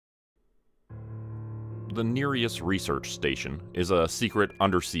The Nereus Research Station is a secret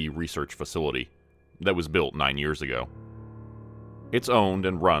undersea research facility that was built 9 years ago. It's owned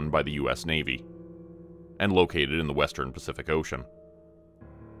and run by the US Navy, and located in the western Pacific Ocean.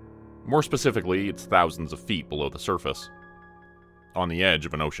 More specifically, it's thousands of feet below the surface, on the edge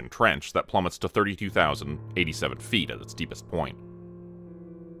of an ocean trench that plummets to 32,087 feet at its deepest point.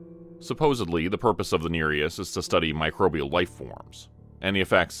 Supposedly, the purpose of the Nereus is to study microbial life forms, and the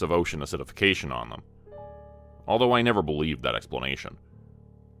effects of ocean acidification on them, although I never believed that explanation.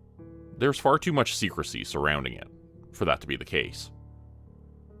 There's far too much secrecy surrounding it for that to be the case.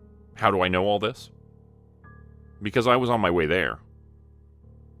 How do I know all this? Because I was on my way there.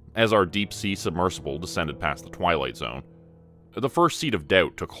 As our deep-sea submersible descended past the twilight zone, the first seed of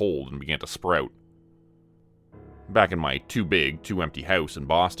doubt took hold and began to sprout. Back in my too big, too empty house in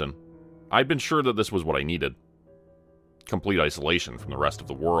Boston, I'd been sure that this was what I needed. Complete isolation from the rest of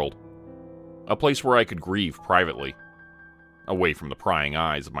the world. A place where I could grieve privately, away from the prying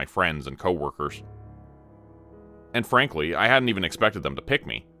eyes of my friends and coworkers. And frankly, I hadn't even expected them to pick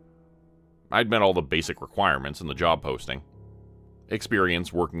me. I'd met all the basic requirements in the job posting.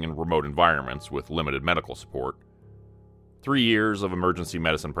 Experience working in remote environments with limited medical support. 3 years of emergency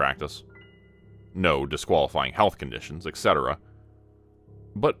medicine practice. No disqualifying health conditions, etc.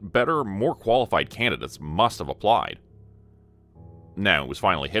 But better, more qualified candidates must have applied. Now it was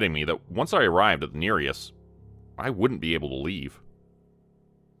finally hitting me that once I arrived at the Nereus, I wouldn't be able to leave.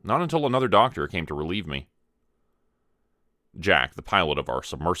 Not until another doctor came to relieve me. Jack, the pilot of our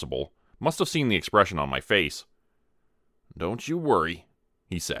submersible, must have seen the expression on my face. "Don't you worry,"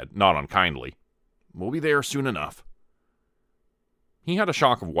 he said, not unkindly. "We'll be there soon enough." He had a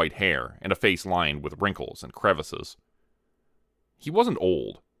shock of white hair and a face lined with wrinkles and crevices. He wasn't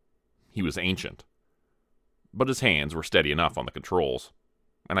old. He was ancient. But his hands were steady enough on the controls,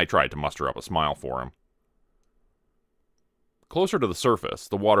 and I tried to muster up a smile for him. Closer to the surface,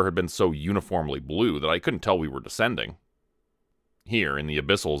 the water had been so uniformly blue that I couldn't tell we were descending. Here, in the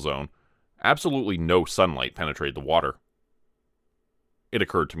abyssal zone, absolutely no sunlight penetrated the water. It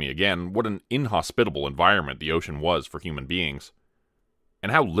occurred to me again what an inhospitable environment the ocean was for human beings,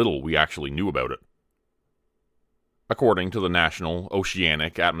 and how little we actually knew about it. According to the National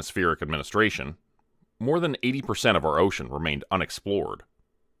Oceanic Atmospheric Administration, more than 80% of our ocean remained unexplored.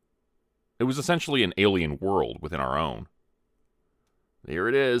 It was essentially an alien world within our own. "There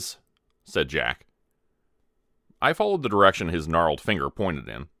it is," said Jack. I followed the direction his gnarled finger pointed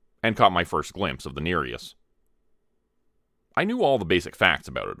in, and caught my first glimpse of the Nereus. I knew all the basic facts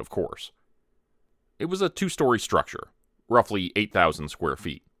about it, of course. It was a 2-story structure, roughly 8,000 square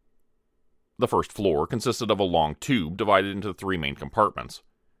feet. The first floor consisted of a long tube divided into 3 main compartments,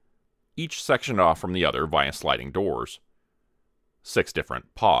 each sectioned off from the other via sliding doors. 6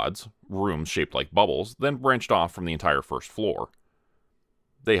 different pods, rooms shaped like bubbles, then branched off from the entire first floor.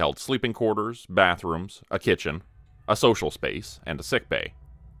 They held sleeping quarters, bathrooms, a kitchen, a social space, and a sick bay.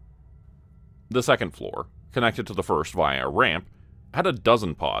 The second floor, connected to the first via a ramp, had a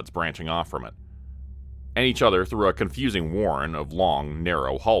dozen pods branching off from it, and each other through a confusing warren of long,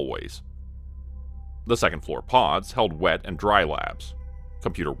 narrow hallways. The second floor pods held wet and dry labs,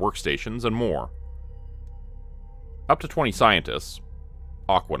 computer workstations, and more. Up to 20 scientists,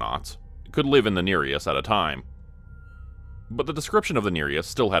 aquanauts, could live in the Nereus at a time. But the description of the Nereus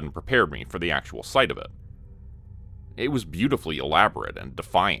still hadn't prepared me for the actual sight of it. It was beautifully elaborate and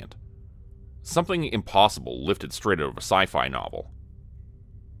defiant. Something impossible lifted straight out of a sci-fi novel.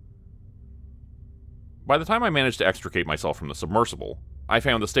 By the time I managed to extricate myself from the submersible, I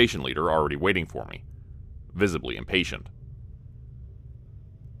found the station leader already waiting for me, visibly impatient.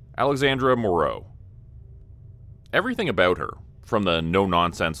 Alexandra Moreau. Everything about her, from the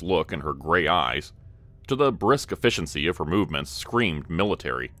no-nonsense look in her gray eyes, to the brisk efficiency of her movements, screamed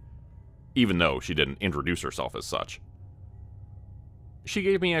military, even though she didn't introduce herself as such. She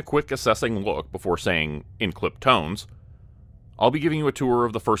gave me a quick assessing look before saying, in clipped tones, "I'll be giving you a tour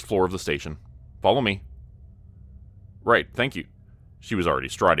of the first floor of the station. Follow me." "Right, thank you." She was already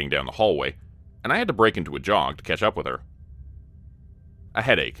striding down the hallway, and I had to break into a jog to catch up with her. A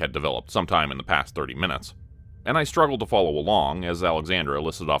headache had developed sometime in the past 30 minutes, and I struggled to follow along as Alexandra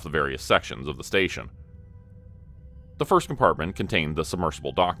listed off the various sections of the station. The first compartment contained the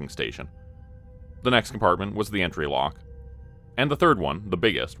submersible docking station. The next compartment was the entry lock, and the third one, the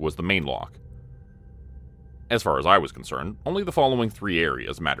biggest, was the main lock. As far as I was concerned, only the following 3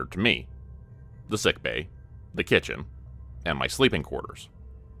 areas mattered to me: the sick bay, the kitchen, and my sleeping quarters.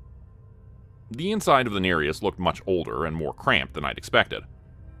 The inside of the Nereus looked much older and more cramped than I'd expected.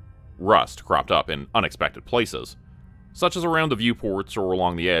 Rust cropped up in unexpected places, such as around the viewports or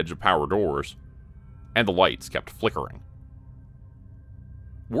along the edge of power doors. and the lights kept flickering.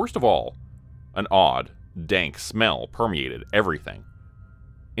 Worst of all, an odd, dank smell permeated everything,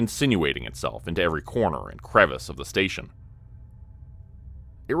 insinuating itself into every corner and crevice of the station.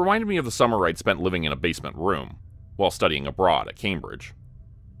 It reminded me of the summer I'd spent living in a basement room while studying abroad at Cambridge.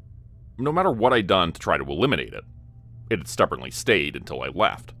 No matter what I'd done to try to eliminate it, it had stubbornly stayed until I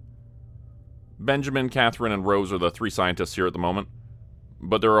left. Benjamin, Catherine, and Rose are the 3 scientists here at the moment,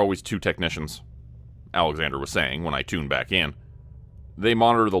 but there are always 2 technicians, Alexandra was saying when I tuned back in. They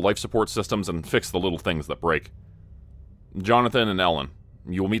monitor the life support systems and fix the little things that break. Jonathan and Ellen,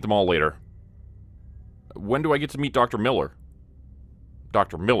 you'll meet them all later. When do I get to meet Dr. Miller?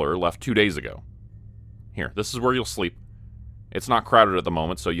 Dr. Miller left 2 days ago. Here, this is where you'll sleep. It's not crowded at the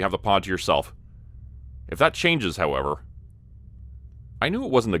moment, so you have the pod to yourself. If that changes, however... I knew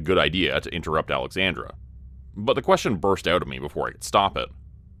it wasn't a good idea to interrupt Alexandra, but the question burst out of me before I could stop it.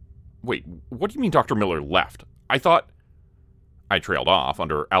 Wait, what do you mean Dr. Miller left? I thought... I trailed off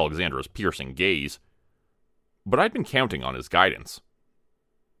under Alexandra's piercing gaze, but I'd been counting on his guidance.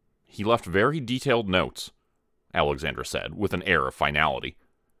 He left very detailed notes, Alexandra said, with an air of finality.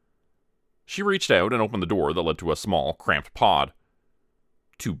 She reached out and opened the door that led to a small, cramped pod.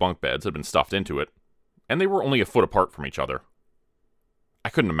 2 bunk beds had been stuffed into it, and they were only a foot apart from each other. I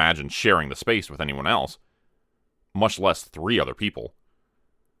couldn't imagine sharing the space with anyone else, much less 3 other people.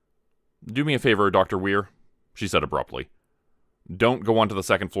 Do me a favor, Dr. Weir, she said abruptly. Don't go onto the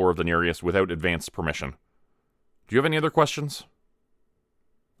 2nd floor of the Nereus without advance permission. Do you have any other questions?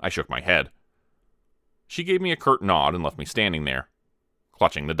 I shook my head. She gave me a curt nod and left me standing there,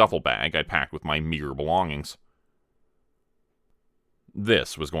 clutching the duffel bag I'd packed with my meager belongings.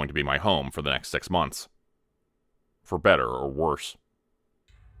 This was going to be my home for the next 6 months. For better or worse.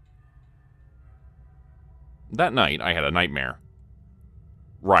 That night, I had a nightmare.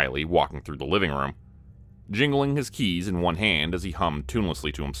 Riley walking through the living room, jingling his keys in one hand as he hummed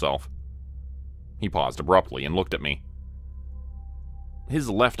tunelessly to himself. He paused abruptly and looked at me. His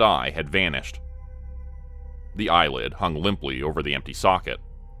left eye had vanished. The eyelid hung limply over the empty socket.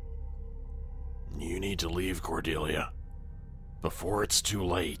 You need to leave, Cordelia, before it's too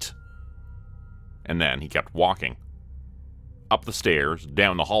late. And then he kept walking. Up the stairs,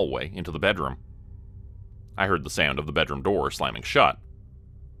 down the hallway, into the bedroom. I heard the sound of the bedroom door slamming shut.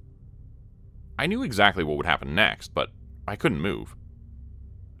 I knew exactly what would happen next, but I couldn't move.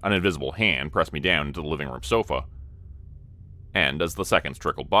 An invisible hand pressed me down into the living room sofa. And as the seconds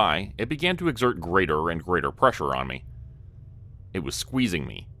trickled by, it began to exert greater and greater pressure on me. It was squeezing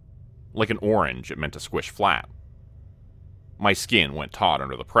me, like an orange it meant to squish flat. My skin went taut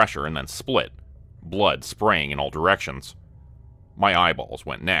under the pressure and then split, blood spraying in all directions. My eyeballs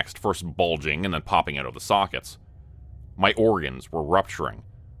went next, first bulging and then popping out of the sockets. My organs were rupturing,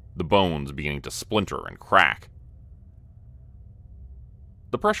 the bones beginning to splinter and crack.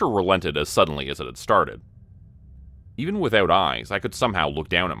 The pressure relented as suddenly as it had started. Even without eyes, I could somehow look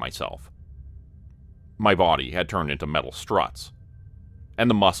down at myself. My body had turned into metal struts, and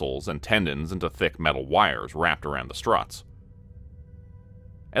the muscles and tendons into thick metal wires wrapped around the struts.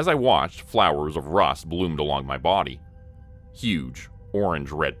 As I watched, flowers of rust bloomed along my body, huge,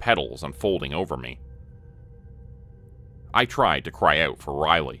 orange-red petals unfolding over me. I tried to cry out for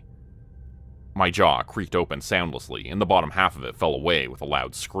Riley. My jaw creaked open soundlessly, and the bottom half of it fell away with a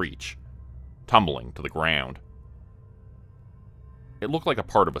loud screech, tumbling to the ground. It looked like a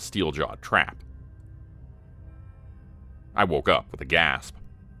part of a steel-jawed trap. I woke up with a gasp.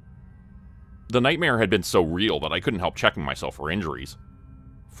 The nightmare had been so real that I couldn't help checking myself for injuries,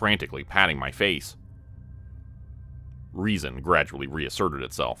 frantically patting my face. Reason gradually reasserted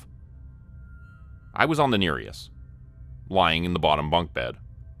itself. I was on the Nereus, lying in the bottom bunk bed.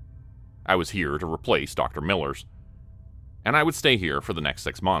 I was here to replace Dr. Miller's, and I would stay here for the next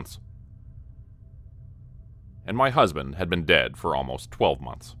 6 months. And my husband had been dead for almost 12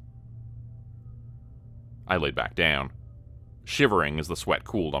 months. I laid back down, shivering as the sweat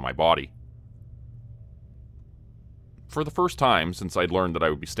cooled on my body. For the first time since I'd learned that I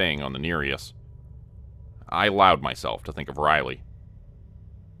would be staying on the Nereus, I allowed myself to think of Riley.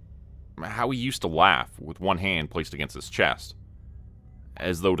 How he used to laugh with one hand placed against his chest,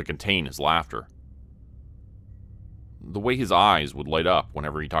 as though to contain his laughter. The way his eyes would light up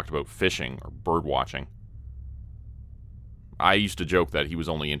whenever he talked about fishing or bird watching. I used to joke that he was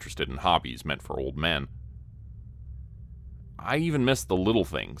only interested in hobbies meant for old men. I even missed the little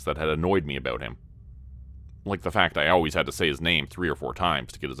things that had annoyed me about him, like the fact I always had to say his name 3 or 4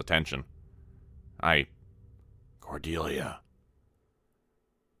 times to get his attention. Cordelia.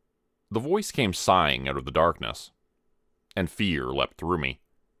 The voice came sighing out of the darkness, and fear leapt through me,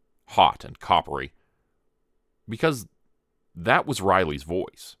 hot and coppery, Because that was Riley's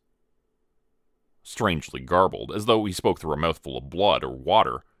voice. Strangely garbled, as though he spoke through a mouthful of blood or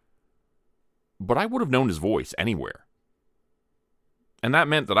water. But I would have known his voice anywhere. And that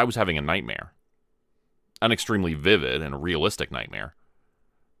meant that I was having a nightmare. An extremely vivid and realistic nightmare.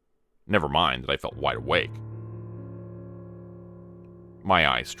 Never mind that I felt wide awake. My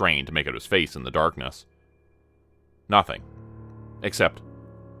eyes strained to make out his face in the darkness. Nothing. Except,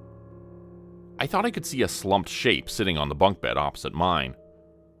 I thought I could see a slumped shape sitting on the bunk bed opposite mine.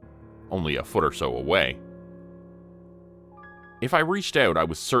 Only a foot or so away. If I reached out, I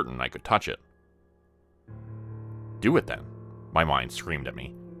was certain I could touch it. Do it then, my mind screamed at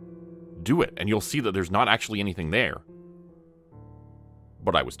me. Do it, and you'll see that there's not actually anything there.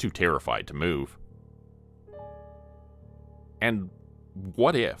 But I was too terrified to move. And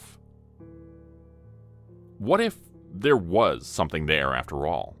what if? What if there was something there after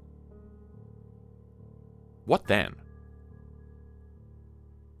all? What then?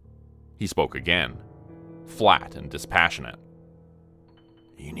 He spoke again, flat and dispassionate.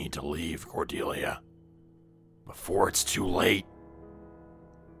 You need to leave, Cordelia, before it's too late.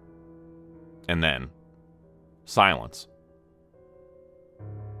 And then, silence.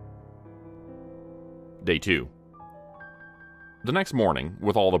 Day 2. The next morning,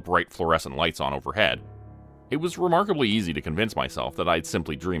 with all the bright fluorescent lights on overhead, it was remarkably easy to convince myself that I'd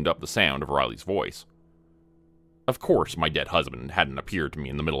simply dreamed up the sound of Riley's voice. Of course, my dead husband hadn't appeared to me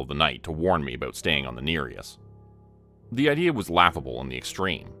in the middle of the night to warn me about staying on the Nereus. The idea was laughable in the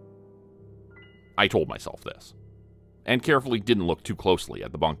extreme. I told myself this, and carefully didn't look too closely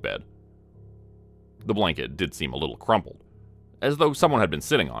at the bunk bed. The blanket did seem a little crumpled, as though someone had been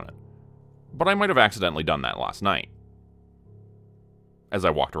sitting on it, but I might have accidentally done that last night. As I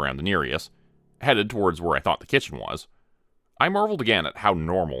walked around the Nereus, headed towards where I thought the kitchen was, I marveled again at how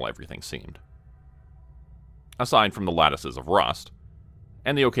normal everything seemed. Aside from the lattices of rust,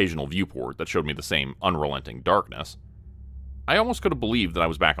 and the occasional viewport that showed me the same unrelenting darkness, I almost could have believed that I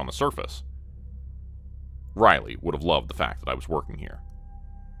was back on the surface. Riley would have loved the fact that I was working here.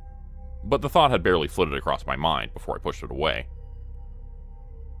 But the thought had barely flitted across my mind before I pushed it away.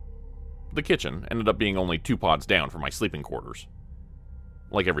 The kitchen ended up being only 2 pods down from my sleeping quarters.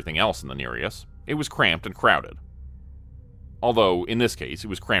 Like everything else in the Nereus, it was cramped and crowded. Although, in this case, it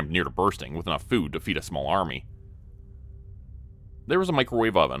was crammed near to bursting with enough food to feed a small army. There was a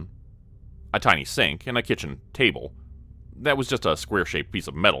microwave oven, a tiny sink, and a kitchen table that was just a square-shaped piece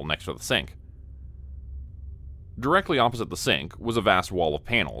of metal next to the sink. Directly opposite the sink was a vast wall of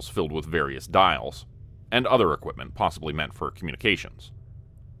panels filled with various dials, and other equipment possibly meant for communications.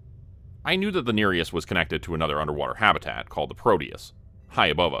 I knew that the Nereus was connected to another underwater habitat called the Proteus, high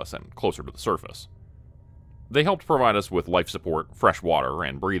above us and closer to the surface. They helped provide us with life support, fresh water,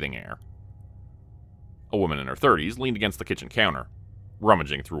 and breathing air. A woman in her 30s leaned against the kitchen counter,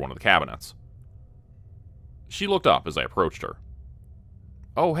 rummaging through one of the cabinets. She looked up as I approached her.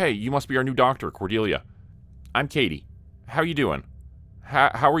 "Oh, hey, you must be our new doctor, Cordelia. I'm Katie. How you doing?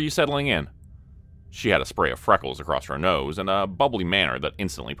 How are you settling in?" She had a spray of freckles across her nose and a bubbly manner that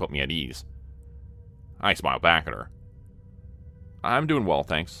instantly put me at ease. I smiled back at her. "I'm doing well,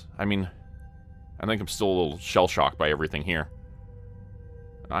 thanks. I think I'm still a little shell-shocked by everything here."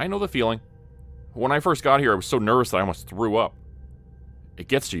 "I know the feeling. When I first got here, I was so nervous that I almost threw up. It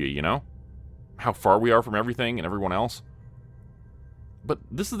gets to you, you know? How far we are from everything and everyone else. But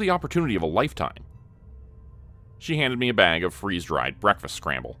this is the opportunity of a lifetime." She handed me a bag of freeze-dried breakfast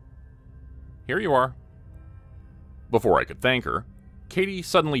scramble. "Here you are." Before I could thank her, Katie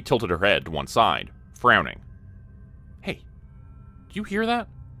suddenly tilted her head to one side, frowning. "Hey, do you hear that?"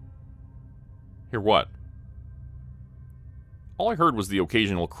 "Hear what?" All I heard was the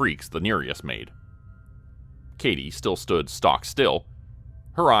occasional creaks the Nereus made. Katie still stood stock still,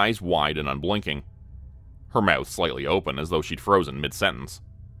 her eyes wide and unblinking, her mouth slightly open as though she'd frozen mid-sentence.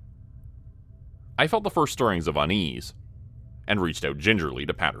 I felt the first stirrings of unease, and reached out gingerly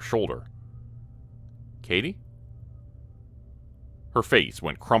to pat her shoulder. "Katie?" Her face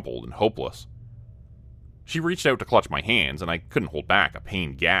went crumpled and hopeless. She reached out to clutch my hands, and I couldn't hold back a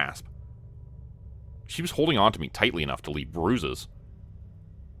pained gasp. She was holding on to me tightly enough to leave bruises.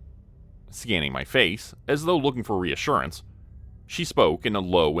 Scanning my face, as though looking for reassurance, she spoke in a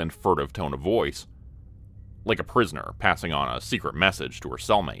low and furtive tone of voice, like a prisoner passing on a secret message to her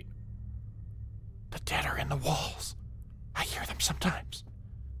cellmate. "The dead are in the walls. I hear them sometimes.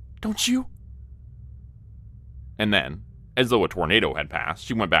 Don't you?" And then, as though a tornado had passed,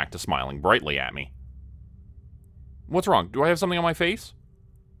 she went back to smiling brightly at me. "What's wrong? Do I have something on my face?"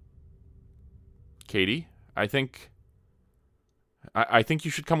 "Katie, I think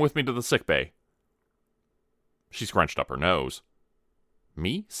you should come with me to the sick bay." She scrunched up her nose.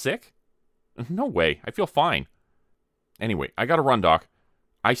 Me? Sick? No way. I feel fine. Anyway, I gotta run, Doc.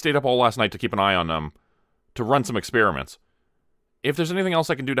 I stayed up all last night to keep an eye on, to run some experiments. If there's anything else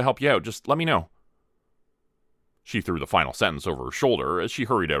I can do to help you out, just let me know. She threw the final sentence over her shoulder as she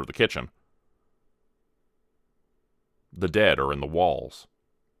hurried out of the kitchen. The dead are in the walls.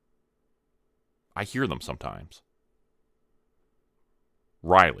 I hear them sometimes.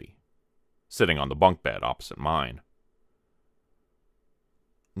 Riley, sitting on the bunk bed opposite mine.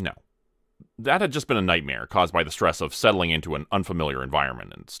 No. That had just been a nightmare caused by the stress of settling into an unfamiliar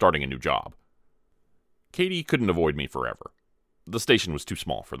environment and starting a new job. Katie couldn't avoid me forever. The station was too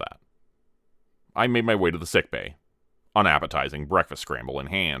small for that. I made my way to the sickbay, unappetizing breakfast scramble in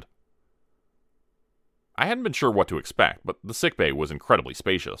hand. I hadn't been sure what to expect, but the sickbay was incredibly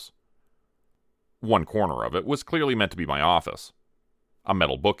spacious. One corner of it was clearly meant to be my office. A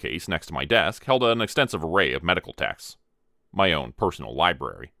metal bookcase next to my desk held an extensive array of medical texts, my own personal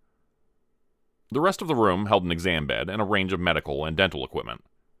library. The rest of the room held an exam bed and a range of medical and dental equipment.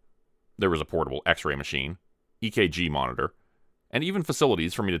 There was a portable x-ray machine, EKG monitor, and even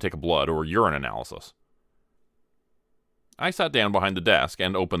facilities for me to take a blood or urine analysis. I sat down behind the desk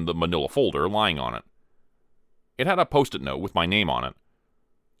and opened the manila folder lying on it. It had a post-it note with my name on it,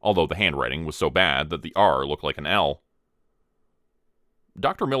 although the handwriting was so bad that the R looked like an L.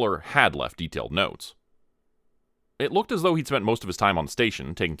 Dr. Miller had left detailed notes. It looked as though he'd spent most of his time on the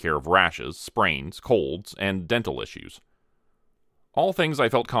station taking care of rashes, sprains, colds, and dental issues. All things I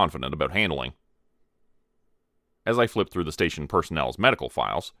felt confident about handling. As I flipped through the station personnel's medical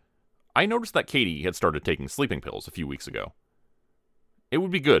files, I noticed that Katie had started taking sleeping pills a few weeks ago. It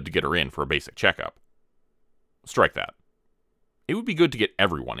would be good to get her in for a basic checkup. Strike that. It would be good to get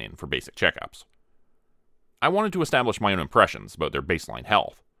everyone in for basic checkups. I wanted to establish my own impressions about their baseline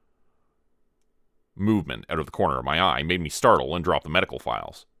health. Movement out of the corner of my eye made me startle and drop the medical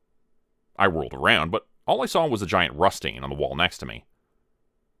files. I whirled around, but all I saw was a giant rust stain on the wall next to me.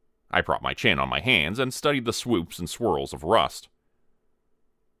 I propped my chin on my hands and studied the swoops and swirls of rust.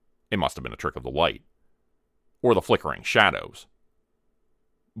 It must have been a trick of the light, or the flickering shadows.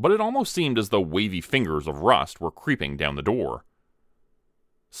 But it almost seemed as though wavy fingers of rust were creeping down the door,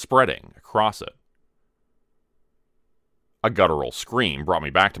 spreading across it. A guttural scream brought me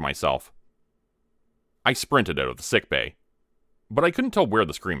back to myself. I sprinted out of the sickbay, but I couldn't tell where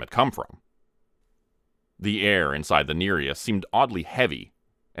the scream had come from. The air inside the Nereus seemed oddly heavy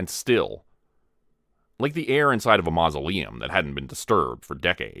and still, like the air inside of a mausoleum that hadn't been disturbed for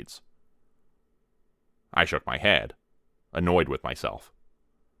decades. I shook my head, annoyed with myself.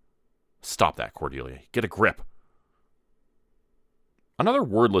 Stop that, Cordelia. Get a grip. Another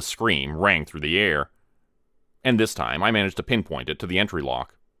wordless scream rang through the air, and this time I managed to pinpoint it to the entry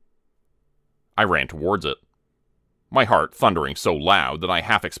lock. I ran towards it, my heart thundering so loud that I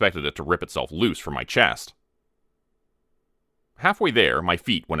half expected it to rip itself loose from my chest. Halfway there, my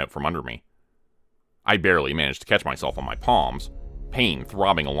feet went out from under me. I barely managed to catch myself on my palms, pain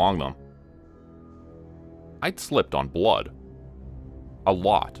throbbing along them. I'd slipped on blood. A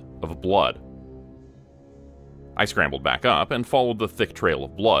lot of blood. I scrambled back up and followed the thick trail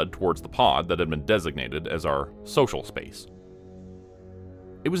of blood towards the pod that had been designated as our social space.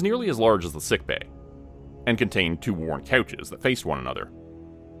 It was nearly as large as the sickbay, and contained two worn couches that faced one another.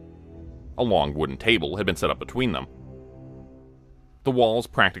 A long wooden table had been set up between them. The walls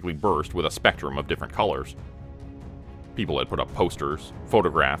practically burst with a spectrum of different colors. People had put up posters,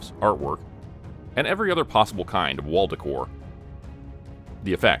 photographs, artwork, and every other possible kind of wall decor.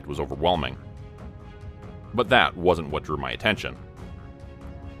 The effect was overwhelming. But that wasn't what drew my attention.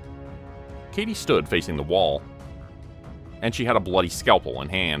 Katie stood facing the wall, and she had a bloody scalpel in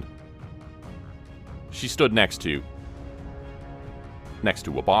hand. She stood next to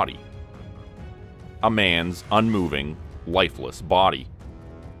a body. A man's unmoving, lifeless body.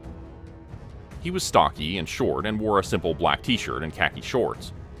 He was stocky and short and wore a simple black t-shirt and khaki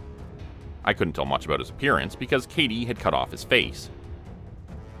shorts. I couldn't tell much about his appearance because Katie had cut off his face.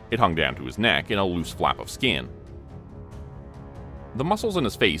 It hung down to his neck in a loose flap of skin. The muscles in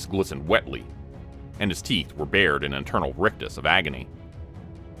his face glistened wetly, and his teeth were bared in an internal rictus of agony.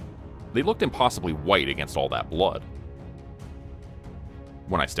 They looked impossibly white against all that blood.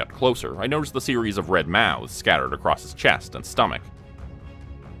 When I stepped closer, I noticed the series of red mouths scattered across his chest and stomach.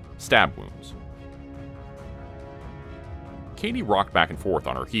 Stab wounds. Katie rocked back and forth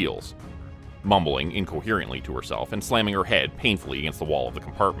on her heels, mumbling incoherently to herself and slamming her head painfully against the wall of the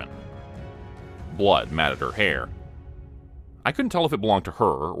compartment. Blood matted her hair. I couldn't tell if it belonged to her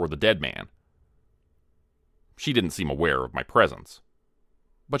or the dead man. She didn't seem aware of my presence,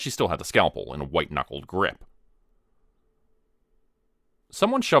 but she still had the scalpel in a white-knuckled grip.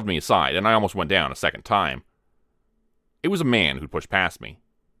 Someone shoved me aside, and I almost went down a second time. It was a man who pushed past me.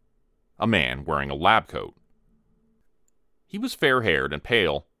 A man wearing a lab coat. He was fair-haired and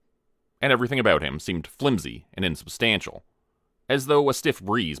pale, and everything about him seemed flimsy and insubstantial, as though a stiff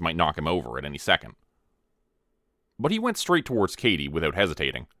breeze might knock him over at any second. But he went straight towards Katie without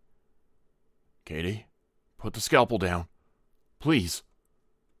hesitating. Katie, put the scalpel down. Please.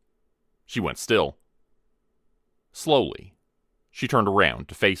 She went still. Slowly, she turned around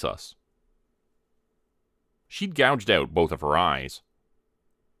to face us. She'd gouged out both of her eyes.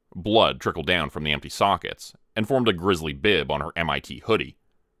 Blood trickled down from the empty sockets and formed a grisly bib on her MIT hoodie.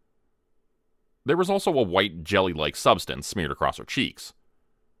 There was also a white jelly-like substance smeared across her cheeks.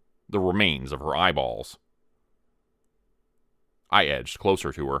 The remains of her eyeballs. I edged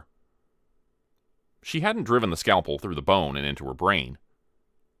closer to her. She hadn't driven the scalpel through the bone and into her brain.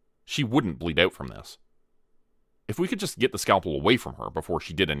 She wouldn't bleed out from this. If we could just get the scalpel away from her before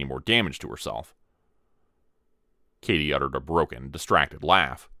she did any more damage to herself. Katie uttered a broken, distracted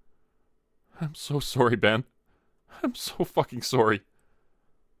laugh. "I'm so sorry, Ben. I'm so fucking sorry."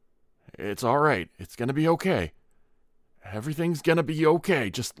 It's alright. It's gonna be okay. Everything's gonna be okay.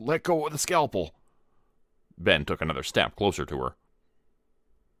 Just let go of the scalpel. Ben took another step closer to her.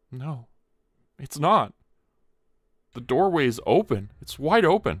 "No, it's not. The doorway is open. It's wide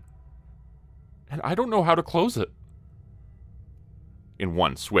open. And I don't know how to close it." In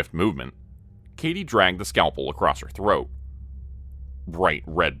one swift movement, Katie dragged the scalpel across her throat. Bright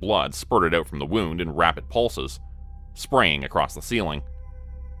red blood spurted out from the wound in rapid pulses, spraying across the ceiling.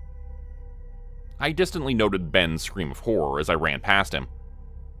 I distantly noted Ben's scream of horror as I ran past him.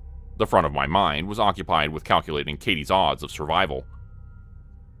 The front of my mind was occupied with calculating Katie's odds of survival.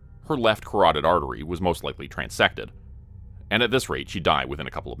 Her left carotid artery was most likely transected, and at this rate she'd die within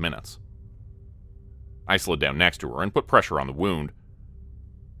a couple of minutes. I slid down next to her and put pressure on the wound.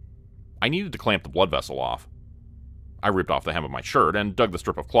 I needed to clamp the blood vessel off. I ripped off the hem of my shirt and dug the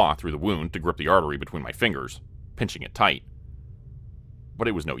strip of cloth through the wound to grip the artery between my fingers, pinching it tight. But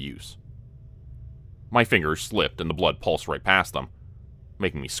it was no use. My fingers slipped and the blood pulsed right past them,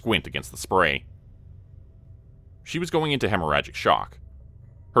 making me squint against the spray. She was going into hemorrhagic shock,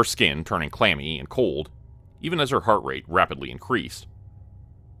 her skin turning clammy and cold, even as her heart rate rapidly increased.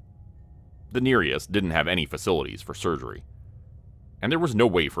 The Nereus didn't have any facilities for surgery, and there was no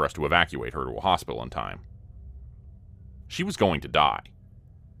way for us to evacuate her to a hospital in time. She was going to die.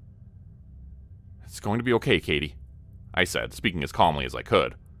 "It's going to be okay, Katie," I said, speaking as calmly as I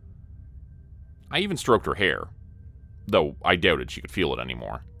could. I even stroked her hair, though I doubted she could feel it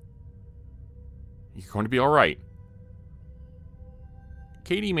anymore. "You're going to be all right."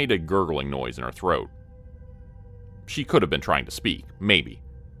 Katie made a gurgling noise in her throat. She could have been trying to speak, maybe,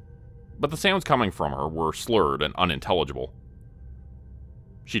 but the sounds coming from her were slurred and unintelligible.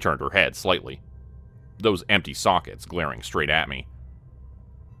 She turned her head slightly, those empty sockets glaring straight at me,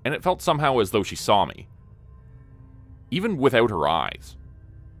 and it felt somehow as though she saw me. Even without her eyes,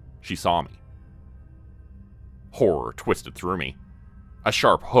 she saw me. Horror twisted through me, a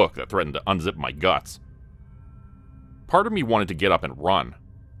sharp hook that threatened to unzip my guts. Part of me wanted to get up and run,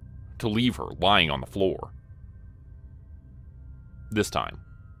 to leave her lying on the floor. This time,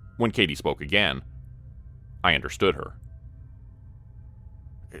 when Katie spoke again, I understood her.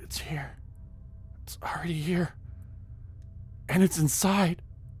 "It's here. It's already here. And it's inside."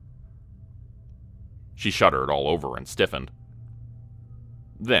 She shuddered all over and stiffened.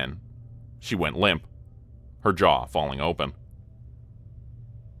 Then, she went limp, her jaw falling open.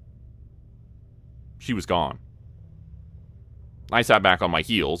 She was gone. I sat back on my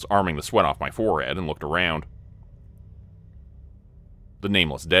heels, arming the sweat off my forehead, and looked around. The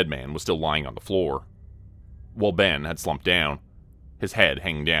nameless dead man was still lying on the floor, while Ben had slumped down, his head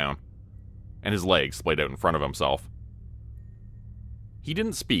hanging down, and his legs splayed out in front of himself. He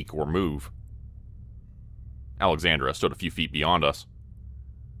didn't speak or move. Alexandra stood a few feet beyond us.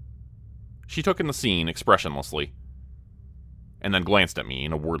 She took in the scene expressionlessly, and then glanced at me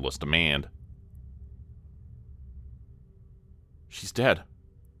in a wordless demand. "She's dead."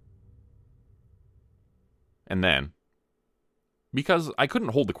 And then, because I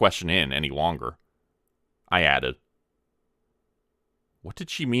couldn't hold the question in any longer, I added, "What did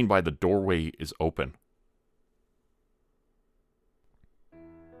she mean by the doorway is open?"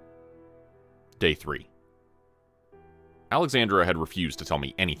 Day 3. Alexandra had refused to tell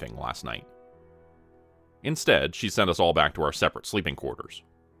me anything last night. Instead, she sent us all back to our separate sleeping quarters,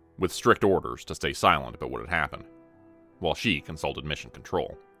 with strict orders to stay silent about what had happened, while she consulted Mission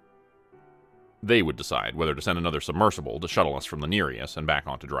Control. They would decide whether to send another submersible to shuttle us from the Nereus and back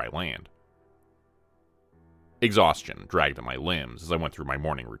onto dry land. Exhaustion dragged at my limbs as I went through my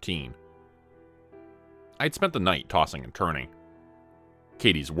morning routine. I'd spent the night tossing and turning.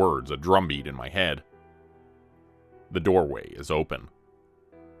 Katie's words a drumbeat in my head. The doorway is open,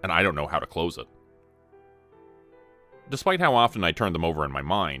 and I don't know how to close it. Despite how often I turned them over in my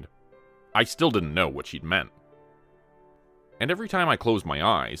mind, I still didn't know what she'd meant. And every time I closed my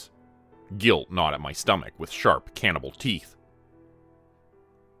eyes, guilt gnawed at my stomach with sharp, cannibal teeth.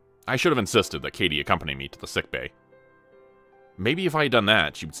 I should have insisted that Katie accompany me to the sickbay. Maybe if I had done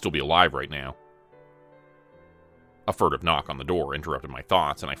that, she would still be alive right now. A furtive knock on the door interrupted my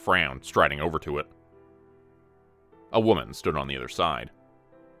thoughts, and I frowned, striding over to it. A woman stood on the other side.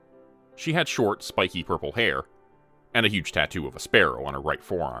 She had short, spiky purple hair, and a huge tattoo of a sparrow on her right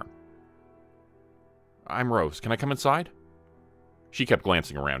forearm. "I'm Rose. Can I come inside?" She kept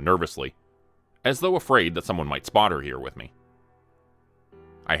glancing around nervously, as though afraid that someone might spot her here with me.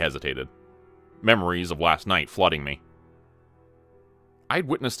 I hesitated, memories of last night flooding me. I'd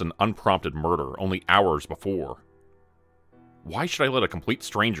witnessed an unprompted murder only hours before. Why should I let a complete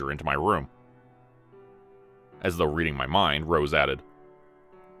stranger into my room? As though reading my mind, Rose added,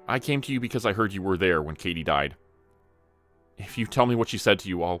 "I came to you because I heard you were there when Katie died. If you tell me what she said to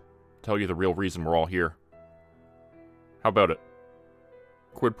you, I'll tell you the real reason we're all here." "How about it?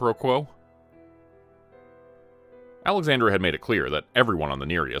 Quid pro quo?" Alexandra had made it clear that everyone on the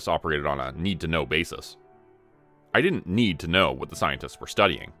Nereus operated on a need-to-know basis. I didn't need to know what the scientists were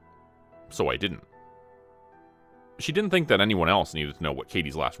studying, so I didn't. She didn't think that anyone else needed to know what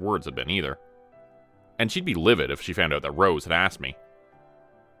Katie's last words had been either, and she'd be livid if she found out that Rose had asked me.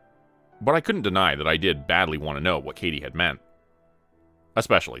 But I couldn't deny that I did badly want to know what Katie had meant,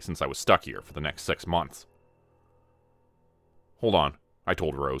 especially since I was stuck here for the next 6 months. "Hold on," I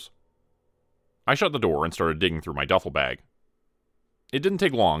told Rose. I shut the door and started digging through my duffel bag. It didn't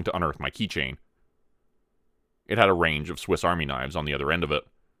take long to unearth my keychain. It had a range of Swiss Army knives on the other end of it.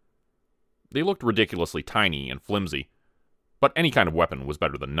 They looked ridiculously tiny and flimsy, but any kind of weapon was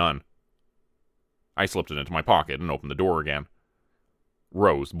better than none. I slipped it into my pocket and opened the door again.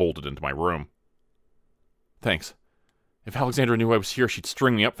 Rose bolted into my room. "Thanks. If Alexandra knew I was here, she'd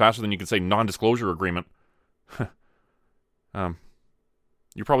string me up faster than you could say non-disclosure agreement."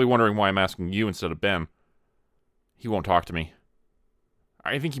 You're probably wondering why I'm asking you instead of Ben. He won't talk to me.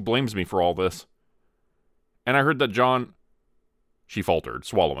 I think he blames me for all this. And I heard that John..." She faltered,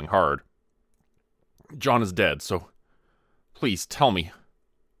 swallowing hard. "John is dead, so please tell me.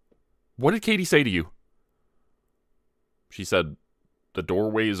 What did Katie say to you?" "She said, the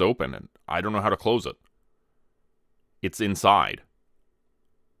doorway is open and I don't know how to close it. It's inside."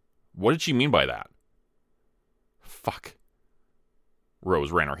 "What did she mean by that?" "Fuck."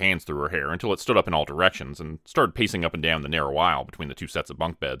 Rose ran her hands through her hair until it stood up in all directions and started pacing up and down the narrow aisle between the two sets of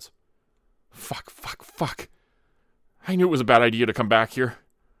bunk beds. Fuck. I knew it was a bad idea to come back here."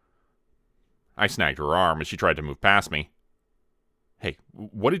 I snagged her arm as she tried to move past me. "Hey,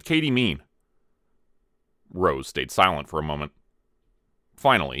 what did Katie mean?" Rose stayed silent for a moment.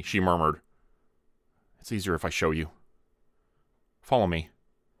 Finally, she murmured, "It's easier if I show you. Follow me."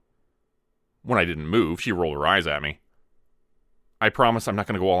 When I didn't move, she rolled her eyes at me. "I promise I'm not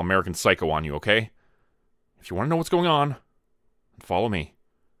going to go all American Psycho on you, okay? If you want to know what's going on, follow me."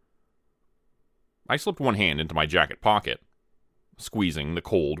 I slipped one hand into my jacket pocket, squeezing the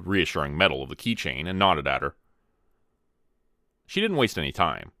cold, reassuring metal of the keychain, and nodded at her. She didn't waste any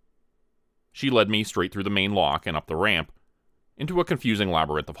time. She led me straight through the main lock and up the ramp, into a confusing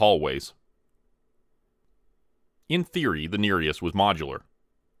labyrinth of hallways. In theory, the Nereus was modular,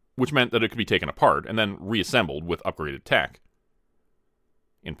 which meant that it could be taken apart and then reassembled with upgraded tech.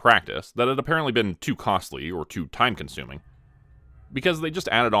 In practice, that had apparently been too costly or too time-consuming, because they just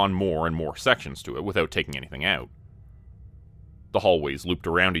added on more and more sections to it without taking anything out. The hallways looped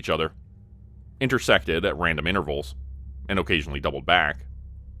around each other, intersected at random intervals, and occasionally doubled back.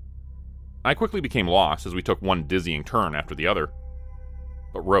 I quickly became lost as we took one dizzying turn after the other,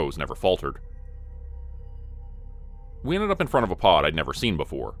 but Rose never faltered. We ended up in front of a pod I'd never seen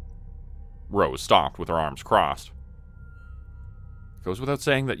before. Rose stopped with her arms crossed. "It goes without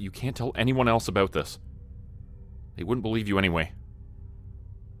saying that you can't tell anyone else about this. They wouldn't believe you anyway.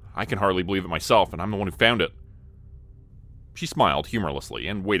 I can hardly believe it myself, and I'm the one who found it." She smiled humorlessly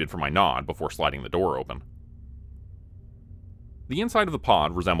and waited for my nod before sliding the door open. The inside of the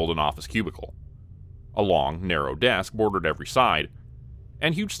pod resembled an office cubicle. A long, narrow desk bordered every side,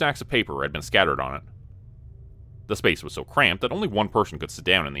 and huge stacks of paper had been scattered on it. The space was so cramped that only one person could sit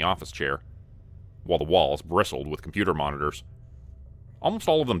down in the office chair, while the walls bristled with computer monitors, almost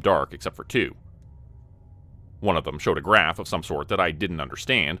all of them dark except for two. One of them showed a graph of some sort that I didn't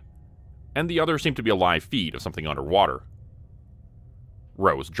understand, and the other seemed to be a live feed of something underwater.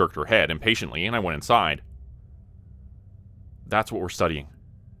 Rose jerked her head impatiently, and I went inside. "That's what we're studying,"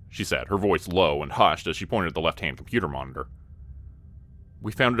 she said, her voice low and hushed as she pointed at the left-hand computer monitor.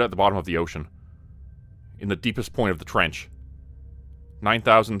 "We found it at the bottom of the ocean, in the deepest point of the trench,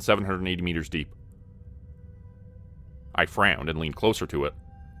 9,780 meters deep." I frowned and leaned closer to it,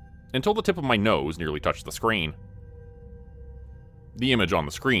 until the tip of my nose nearly touched the screen. The image on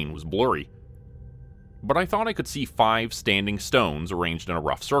the screen was blurry, but I thought I could see 5 standing stones arranged in a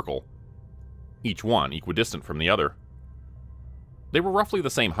rough circle, each one equidistant from the other. They were roughly the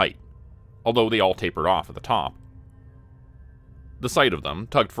same height, although they all tapered off at the top. The sight of them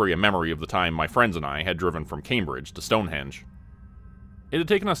tugged free a memory of the time my friends and I had driven from Cambridge to Stonehenge. It had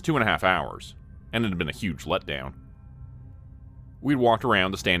taken us 2.5 hours, and it had been a huge letdown. We'd walked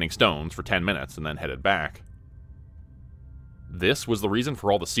around the standing stones for 10 minutes and then headed back. This was the reason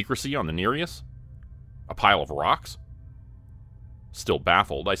for all the secrecy on the Nereus? A pile of rocks? Still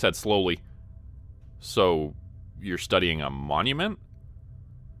baffled, I said slowly, "So, you're studying a monument?"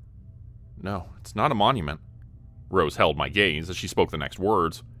 "No, it's not a monument." Rose held my gaze as she spoke the next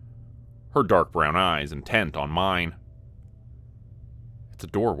words, her dark brown eyes intent on mine. "It's a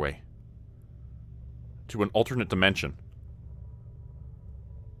doorway to an alternate dimension."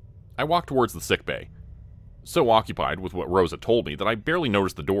 I walked towards the sickbay, so occupied with what Rose had told me that I barely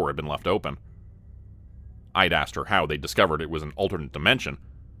noticed the door had been left open. I'd asked her how they'd discovered it was an alternate dimension,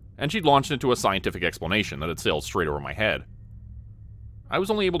 and she'd launched into a scientific explanation that had sailed straight over my head. I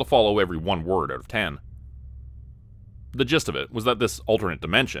was only able to follow every 1 word out of 10. The gist of it was that this alternate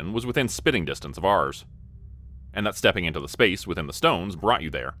dimension was within spitting distance of ours, and that stepping into the space within the stones brought you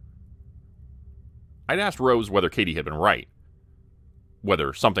there. I'd asked Rose whether Katie had been right,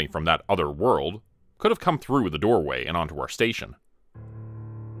 whether something from that other world could have come through the doorway and onto our station.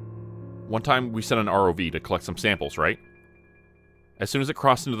 "One time we sent an ROV to collect some samples, right? As soon as it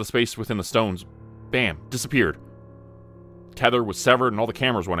crossed into the space within the stones, bam, disappeared. Tether was severed and all the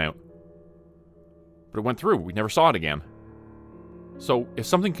cameras went out. But it went through, we never saw it again. So, if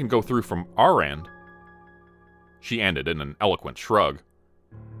something can go through from our end..." She ended in an eloquent shrug.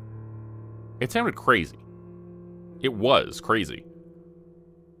 It sounded crazy. It was crazy.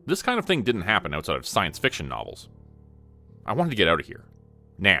 This kind of thing didn't happen outside of science fiction novels. I wanted to get out of here.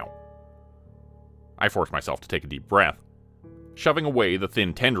 Now. I forced myself to take a deep breath, shoving away the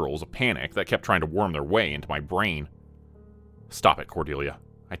thin tendrils of panic that kept trying to worm their way into my brain. "Stop it, Cordelia,"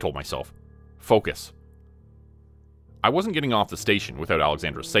 I told myself. "Focus." I wasn't getting off the station without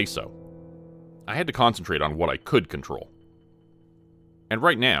Alexandra's say-so. I had to concentrate on what I could control. And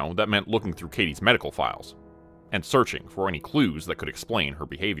right now, that meant looking through Katie's medical files, and searching for any clues that could explain her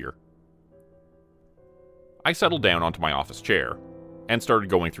behavior. I settled down onto my office chair, and started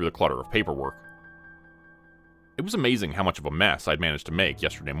going through the clutter of paperwork. It was amazing how much of a mess I'd managed to make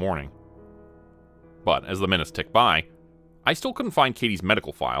yesterday morning. But as the minutes ticked by, I still couldn't find Katie's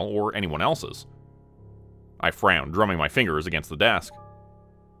medical file or anyone else's. I frowned, drumming my fingers against the desk.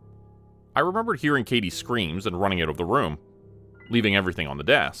 I remembered hearing Katie's screams and running out of the room, leaving everything on the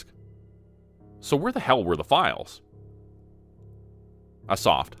desk. So where the hell were the files? A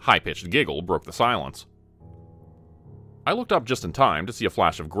soft, high-pitched giggle broke the silence. I looked up just in time to see a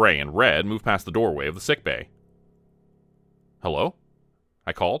flash of gray and red move past the doorway of the sickbay. "Hello?"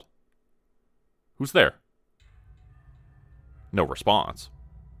 I called. "Who's there?" No response.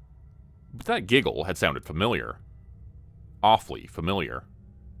 But that giggle had sounded familiar. Awfully familiar.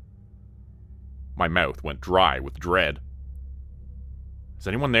 My mouth went dry with dread. "Is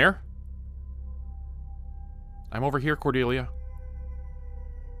anyone there?" "I'm over here, Cordelia."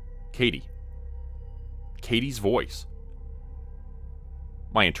 Katie. Katie's voice.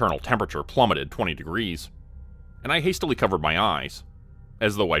 My internal temperature plummeted 20 degrees, and I hastily covered my eyes,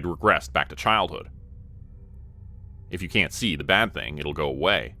 as though I'd regressed back to childhood. If you can't see the bad thing, it'll go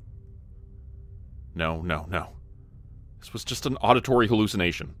away. No. This was just an auditory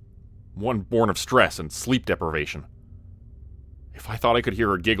hallucination, one born of stress and sleep deprivation. If I thought I could hear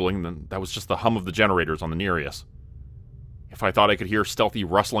her giggling, then that was just the hum of the generators on the Nereus. If I thought I could hear stealthy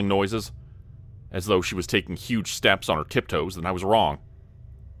rustling noises, as though she was taking huge steps on her tiptoes, then I was wrong.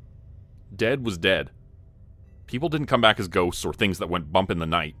 Dead was dead. People didn't come back as ghosts or things that went bump in the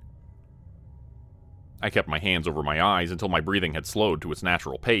night. I kept my hands over my eyes until my breathing had slowed to its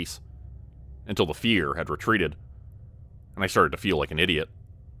natural pace, until the fear had retreated, and I started to feel like an idiot.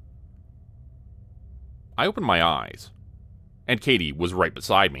 I opened my eyes, and Katie was right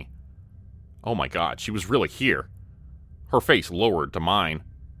beside me. Oh my God, she was really here. Her face lowered to mine.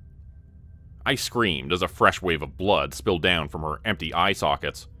 I screamed as a fresh wave of blood spilled down from her empty eye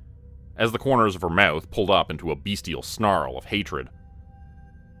sockets, as the corners of her mouth pulled up into a bestial snarl of hatred.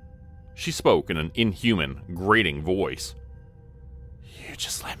 She spoke in an inhuman, grating voice. You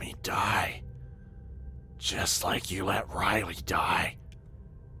just let me die. Just like you let Riley die.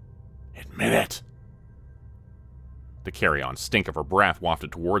 Admit it. The carry-on stink of her breath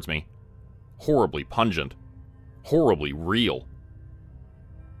wafted towards me. Horribly pungent. Horribly real.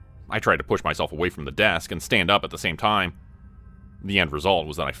 I tried to push myself away from the desk and stand up at the same time. The end result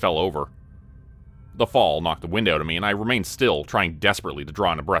was that I fell over. The fall knocked the wind out of me, and I remained still, trying desperately to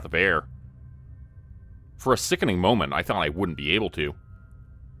draw in a breath of air. For a sickening moment, I thought I wouldn't be able to.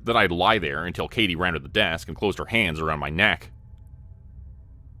 That I'd lie there until Katie rounded the desk and closed her hands around my neck.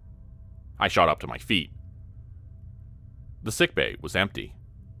 I shot up to my feet. The sickbay was empty.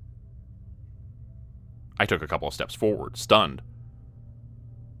 I took a couple of steps forward, stunned.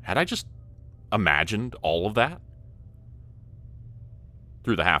 Had I just imagined all of that?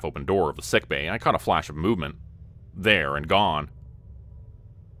 Through the half-open door of the sickbay, I caught a flash of movement. There and gone.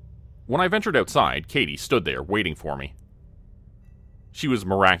 When I ventured outside, Katie stood there waiting for me. She was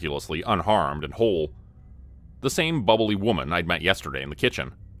miraculously unharmed and whole. The same bubbly woman I'd met yesterday in the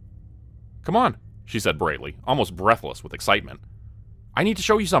kitchen. "Come on," she said brightly, almost breathless with excitement. "I need to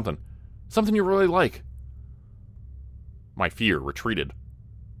show you something. Something you really like." My fear retreated,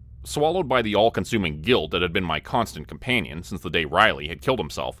 swallowed by the all-consuming guilt that had been my constant companion since the day Riley had killed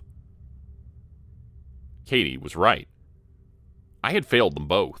himself. Katie was right. I had failed them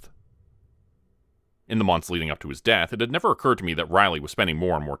both. In the months leading up to his death, it had never occurred to me that Riley was spending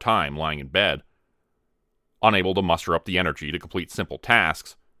more and more time lying in bed, unable to muster up the energy to complete simple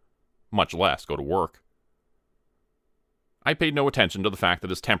tasks, much less go to work. I paid no attention to the fact that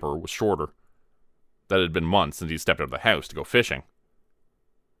his temper was shorter, that it had been months since he stepped out of the house to go fishing.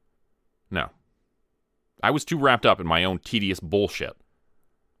 No. I was too wrapped up in my own tedious bullshit.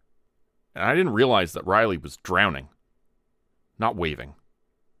 And I didn't realize that Riley was drowning, not waving,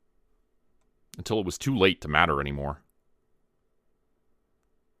 until it was too late to matter anymore.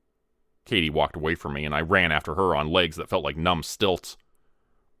 Katie walked away from me, and I ran after her on legs that felt like numb stilts.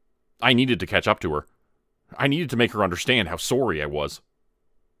 I needed to catch up to her. I needed to make her understand how sorry I was.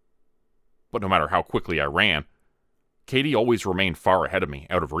 But no matter how quickly I ran, Katie always remained far ahead of me,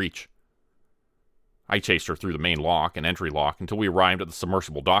 out of reach. I chased her through the main lock and entry lock until we arrived at the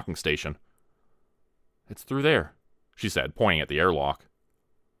submersible docking station. "It's through there," she said, pointing at the airlock.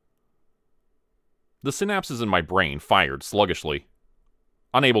 The synapses in my brain fired sluggishly,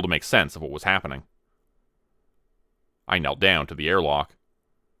 unable to make sense of what was happening. I knelt down to the airlock.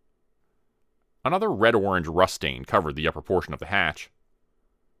 Another red-orange rust stain covered the upper portion of the hatch.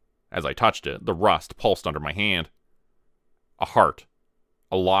 As I touched it, the rust pulsed under my hand. A heart,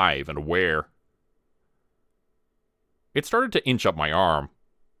 alive and aware. It started to inch up my arm,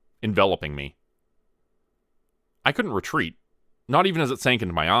 enveloping me. I couldn't retreat, not even as it sank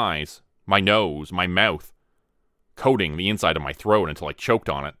into my eyes, my nose, my mouth, coating the inside of my throat until I choked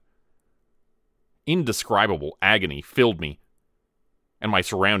on it. Indescribable agony filled me, and my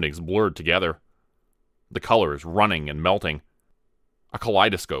surroundings blurred together. The colors running and melting. A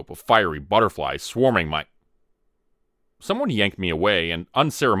kaleidoscope of fiery butterflies swarming my... Someone yanked me away and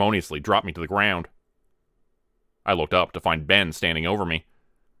unceremoniously dropped me to the ground. I looked up to find Ben standing over me,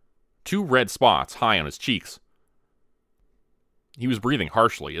 2 red spots high on his cheeks. He was breathing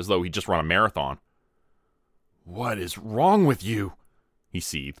harshly, as though he'd just run a marathon. "What is wrong with you?" he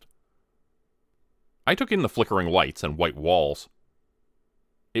seethed. I took in the flickering lights and white walls.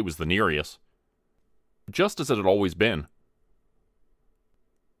 It was the Nereus, just as it had always been.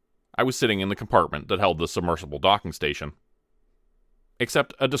 I was sitting in the compartment that held the submersible docking station.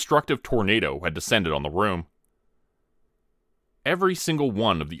 Except a destructive tornado had descended on the room. Every single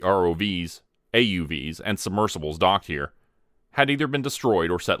one of the ROVs, AUVs, and submersibles docked here had either been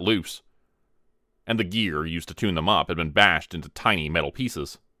destroyed or set loose, and the gear used to tune them up had been bashed into tiny metal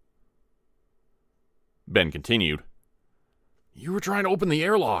pieces. Ben continued. "You were trying to open the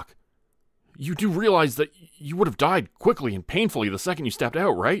airlock. You do realize that you would have died quickly and painfully the second you stepped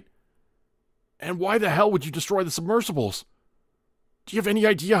out, right? And why the hell would you destroy the submersibles? Do you have any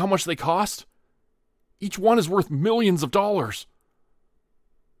idea how much they cost? Each one is worth millions of dollars."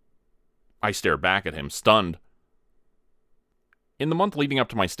 I stared back at him, stunned. In the month leading up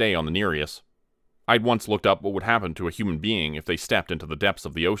to my stay on the Nereus, I'd once looked up what would happen to a human being if they stepped into the depths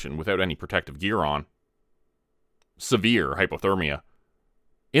of the ocean without any protective gear on. Severe hypothermia.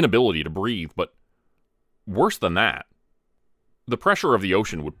 Inability to breathe, but worse than that. The pressure of the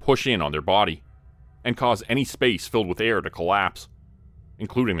ocean would push in on their body and cause any space filled with air to collapse,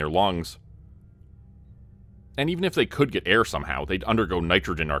 including their lungs. And even if they could get air somehow, they'd undergo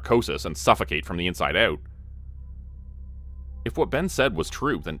nitrogen narcosis and suffocate from the inside out. If what Ben said was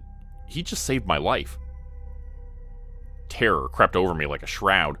true, then he just saved my life. Terror crept over me like a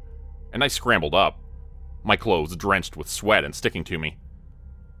shroud, and I scrambled up, my clothes drenched with sweat and sticking to me.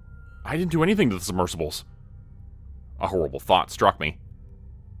 I didn't do anything to the submersibles. A horrible thought struck me.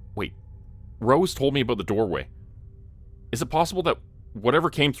 Wait, Rose told me about the doorway. Is it possible that whatever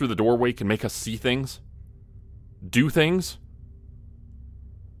came through the doorway can make us see things? Do things?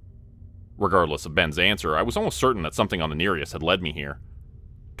 Regardless of Ben's answer, I was almost certain that something on the Nereus had led me here,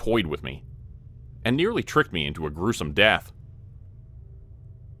 toyed with me, and nearly tricked me into a gruesome death.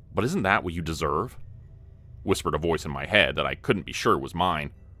 But isn't that what you deserve? Whispered a voice in my head that I couldn't be sure was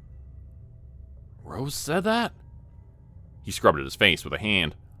mine. Rose said that? He scrubbed at his face with a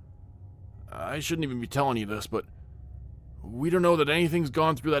hand. I shouldn't even be telling you this, but we don't know that anything's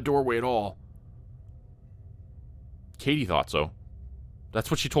gone through that doorway at all. Katie thought so. That's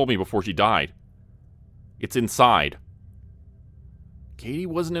what she told me before she died. It's inside. Katie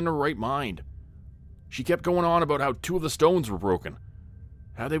wasn't in her right mind. She kept going on about how 2 of the stones were broken,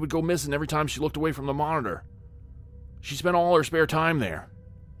 how they would go missing every time she looked away from the monitor. She spent all her spare time there.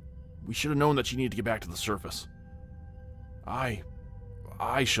 We should have known that she needed to get back to the surface. I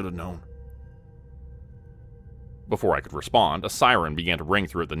should have known. Before I could respond, a siren began to ring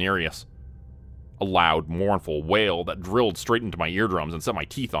through the Nereus. A loud, mournful wail that drilled straight into my eardrums and set my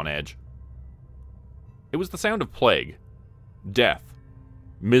teeth on edge. It was the sound of plague, death,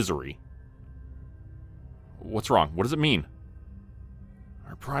 misery. What's wrong? What does it mean?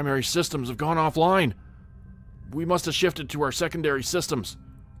 Our primary systems have gone offline. We must have shifted to our secondary systems.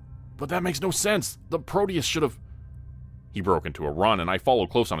 But that makes no sense. The Proteus should have... He broke into a run, and I followed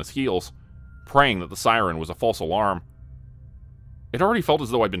close on his heels, praying that the siren was a false alarm. It already felt as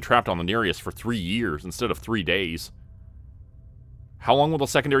though I'd been trapped on the Nereus for 3 years instead of 3 days. How long will the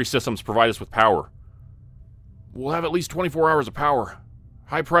secondary systems provide us with power? We'll have at least 24 hours of power.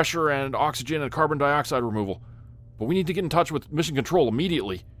 High pressure and oxygen and carbon dioxide removal. But we need to get in touch with Mission Control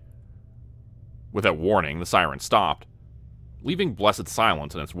immediately. Without warning, the siren stopped, leaving blessed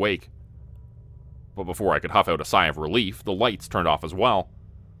silence in its wake. But before I could huff out a sigh of relief, the lights turned off as well.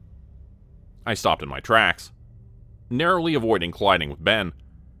 I stopped in my tracks, narrowly avoiding colliding with Ben.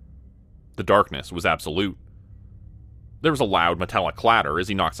 The darkness was absolute. There was a loud metallic clatter as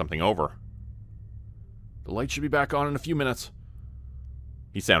he knocked something over. The light should be back on in a few minutes.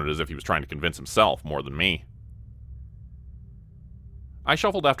 He sounded as if he was trying to convince himself more than me. I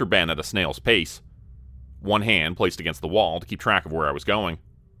shuffled after Ben at a snail's pace, one hand placed against the wall to keep track of where I was going.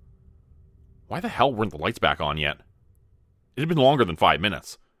 Why the hell weren't the lights back on yet? It had been longer than 5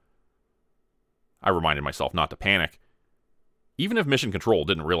 minutes. I reminded myself not to panic. Even if Mission Control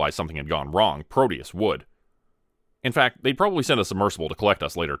didn't realize something had gone wrong, Proteus would. In fact, they'd probably send a submersible to collect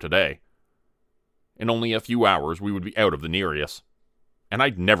us later today. In only a few hours, we would be out of the Nereus, and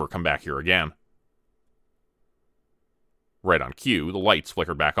I'd never come back here again. Right on cue, the lights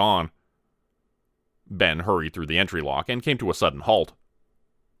flickered back on. Ben hurried through the entry lock and came to a sudden halt.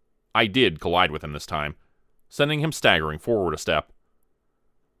 I did collide with him this time, sending him staggering forward a step.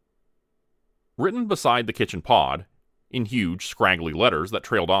 Written beside the kitchen pod, in huge, scraggly letters that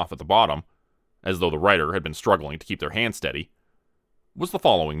trailed off at the bottom, as though the writer had been struggling to keep their hand steady, was the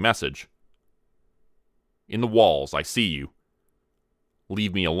following message. In the walls, I see you.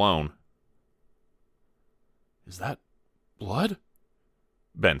 Leave me alone. Is that blood?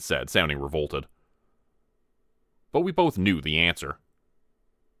 Ben said, sounding revolted. But we both knew the answer.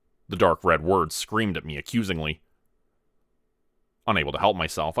 The dark red words screamed at me accusingly. Unable to help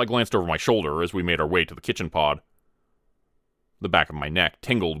myself, I glanced over my shoulder as we made our way to the kitchen pod. The back of my neck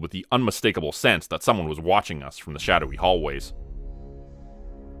tingled with the unmistakable sense that someone was watching us from the shadowy hallways.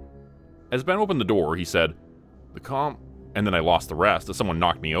 As Ben opened the door, he said, and then I lost the rest as someone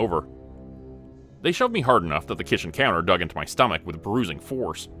knocked me over. They shoved me hard enough that the kitchen counter dug into my stomach with bruising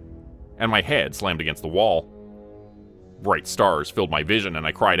force, and my head slammed against the wall. Bright stars filled my vision, and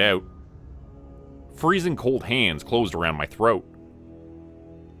I cried out. Freezing cold hands closed around my throat.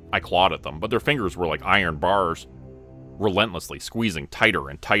 I clawed at them, but their fingers were like iron bars, relentlessly squeezing tighter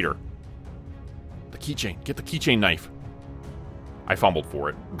and tighter. The keychain. Get the keychain knife. I fumbled for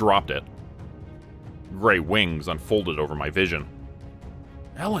it, dropped it. Gray wings unfolded over my vision.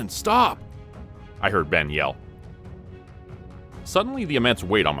 Ellen, stop! I heard Ben yell. Suddenly, the immense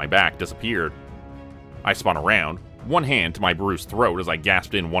weight on my back disappeared. I spun around, one hand to my bruised throat as I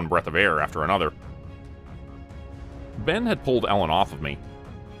gasped in one breath of air after another. Ben had pulled Ellen off of me.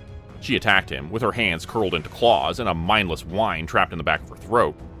 She attacked him, with her hands curled into claws and a mindless whine trapped in the back of her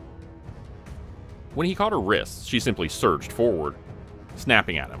throat. When he caught her wrists, she simply surged forward,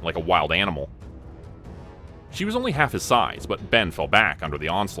 snapping at him like a wild animal. She was only half his size, but Ben fell back under the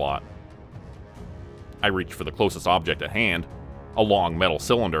onslaught. I reached for the closest object at hand, a long metal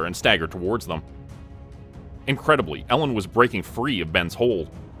cylinder, and staggered towards them. Incredibly, Ellen was breaking free of Ben's hold.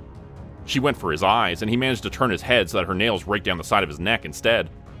 She went for his eyes, and he managed to turn his head so that her nails raked down the side of his neck instead.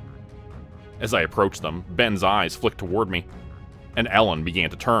 As I approached them, Ben's eyes flicked toward me, and Ellen began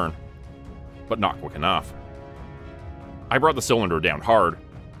to turn, but not quick enough. I brought the cylinder down hard,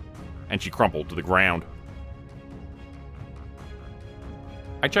 and she crumpled to the ground.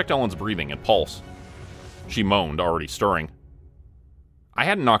 I checked Ellen's breathing and pulse. She moaned, already stirring. I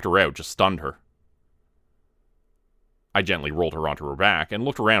hadn't knocked her out, just stunned her. I gently rolled her onto her back and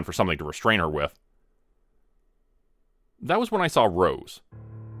looked around for something to restrain her with. That was when I saw Rose,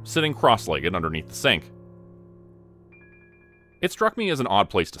 sitting cross-legged underneath the sink. It struck me as an odd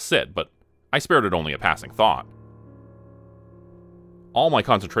place to sit, but I spared it only a passing thought. All my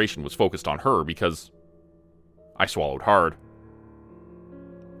concentration was focused on her because I swallowed hard.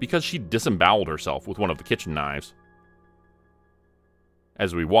 Because she disemboweled herself with one of the kitchen knives.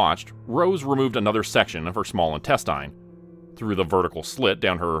 As we watched, Rose removed another section of her small intestine through the vertical slit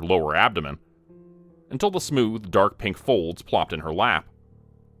down her lower abdomen until the smooth, dark pink folds plopped in her lap.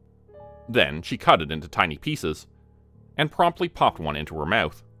 Then she cut it into tiny pieces and promptly popped one into her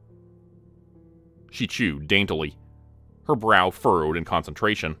mouth. She chewed daintily, her brow furrowed in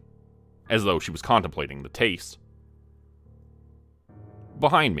concentration, as though she was contemplating the taste.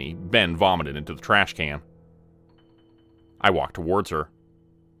 Behind me, Ben vomited into the trash can. I walked towards her,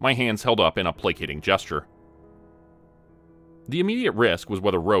 my hands held up in a placating gesture. The immediate risk was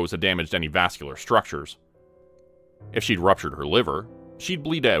whether Rose had damaged any vascular structures. If she'd ruptured her liver, she'd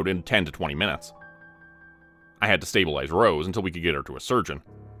bleed out in 10 to 20 minutes. I had to stabilize Rose until we could get her to a surgeon.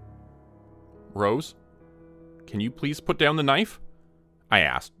 "Rose, can you please put down the knife?" I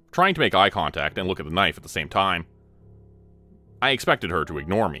asked, trying to make eye contact and look at the knife at the same time. I expected her to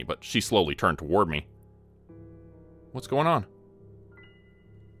ignore me, but she slowly turned toward me. "What's going on?"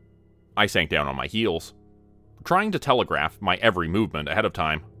 I sank down on my heels, trying to telegraph my every movement ahead of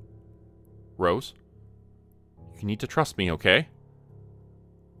time. "Rose, you need to trust me, okay?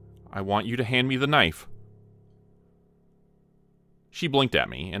 I want you to hand me the knife." She blinked at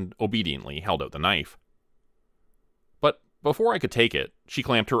me and obediently held out the knife. But before I could take it, she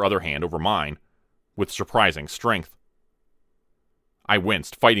clamped her other hand over mine with surprising strength. I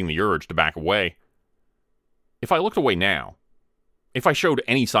winced, fighting the urge to back away. If I looked away now, if I showed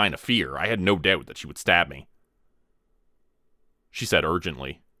any sign of fear, I had no doubt that she would stab me. She said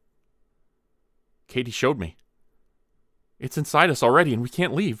urgently, "Katie showed me. It's inside us already and we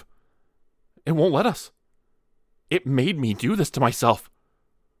can't leave. It won't let us. It made me do this to myself."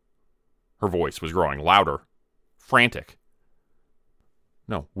 Her voice was growing louder, frantic.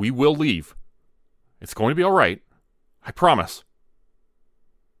 "No, we will leave. It's going to be all right. I promise."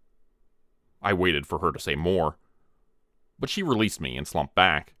 I waited for her to say more, but she released me and slumped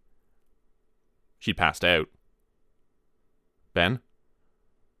back. She'd passed out. "Ben,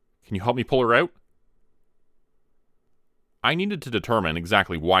 can you help me pull her out?" I needed to determine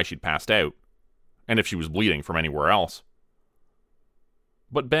exactly why she'd passed out, and if she was bleeding from anywhere else.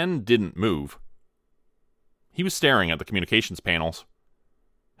 But Ben didn't move. He was staring at the communications panels,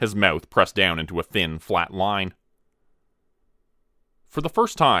 his mouth pressed down into a thin, flat line. For the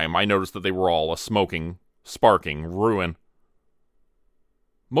first time, I noticed that they were all a smoking, sparking ruin.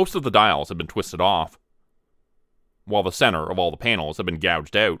 Most of the dials had been twisted off, while the center of all the panels had been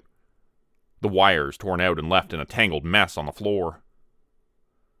gouged out, the wires torn out and left in a tangled mess on the floor.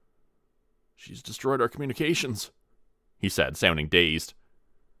 "She's destroyed our communications," he said, sounding dazed.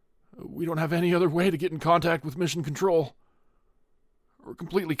 "We don't have any other way to get in contact with Mission Control. We're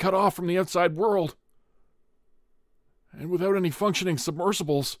completely cut off from the outside world. And without any functioning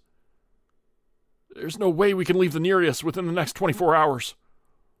submersibles, there's no way we can leave the Nereus within the next 24 hours.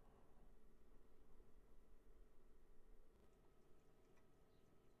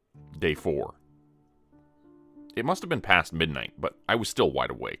 Day 4. It must have been past midnight, but I was still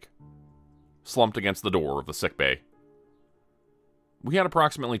wide awake, slumped against the door of the sickbay. We had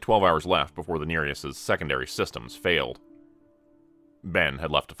approximately 12 hours left before the Nereus's secondary systems failed. Ben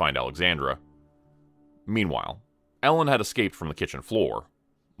had left to find Alexandra. Meanwhile, Ellen had escaped from the kitchen floor,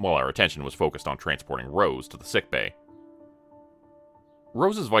 while our attention was focused on transporting Rose to the sickbay.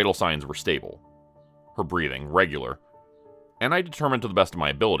 Rose's vital signs were stable, her breathing regular, and I determined to the best of my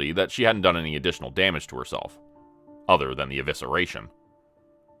ability that she hadn't done any additional damage to herself, other than the evisceration.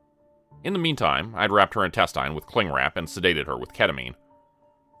 In the meantime, I'd wrapped her intestine with cling wrap and sedated her with ketamine.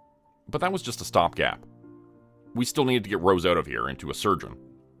 But that was just a stopgap. We still needed to get Rose out of here and to a surgeon.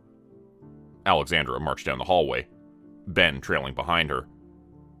 Alexandra marched down the hallway, Ben trailing behind her,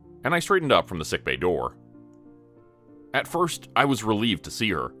 and I straightened up from the sickbay door. At first, I was relieved to see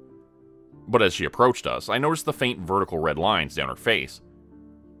her, but as she approached us, I noticed the faint vertical red lines down her face,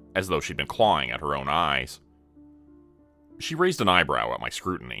 as though she'd been clawing at her own eyes. She raised an eyebrow at my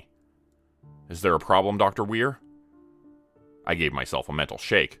scrutiny. "Is there a problem, Dr. Weir?" I gave myself a mental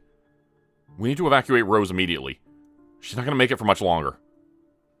shake. "We need to evacuate Rose immediately. She's not going to make it for much longer.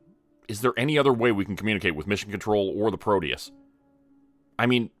 Is there any other way we can communicate with Mission Control or the Proteus? I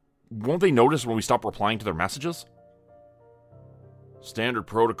mean, won't they notice when we stop replying to their messages?" "Standard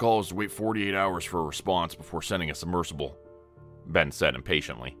protocol is to wait 48 hours for a response before sending a submersible," Ben said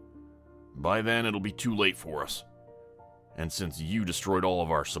impatiently. "By then, it'll be too late for us. And since you destroyed all of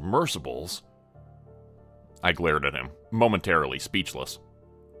our submersibles..." I glared at him, momentarily speechless.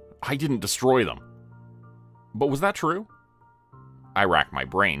 I didn't destroy them. But was that true? I racked my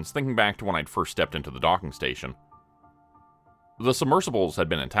brains, thinking back to when I'd first stepped into the docking station. The submersibles had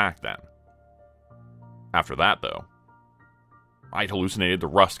been intact then. After that, though, I'd hallucinated the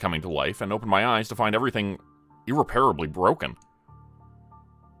rust coming to life and opened my eyes to find everything irreparably broken.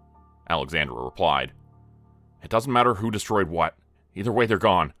 Alexandra replied, "It doesn't matter who destroyed what. Either way, they're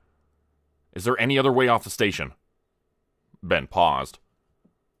gone. Is there any other way off the station?" Ben paused.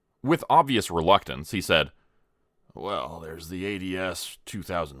 With obvious reluctance, he said, "Well, there's the ADS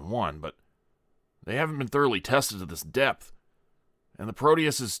 2001, but they haven't been thoroughly tested to this depth, and the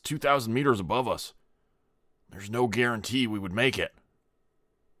Proteus is 2,000 meters above us. There's no guarantee we would make it."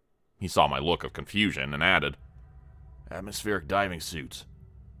 He saw my look of confusion and added, "Atmospheric diving suits.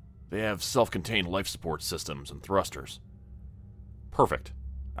 They have self-contained life support systems and thrusters." "Perfect,"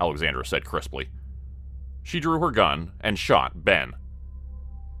 Alexandra said crisply. She drew her gun and shot Ben.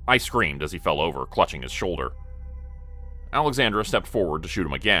 I screamed as he fell over, clutching his shoulder. Alexandra stepped forward to shoot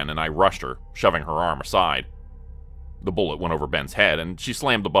him again, and I rushed her, shoving her arm aside. The bullet went over Ben's head, and she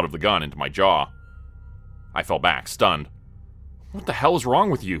slammed the butt of the gun into my jaw. I fell back, stunned. "What the hell is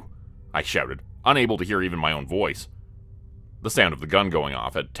wrong with you?" I shouted, unable to hear even my own voice. The sound of the gun going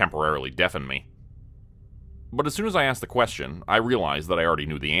off had temporarily deafened me. But as soon as I asked the question, I realized that I already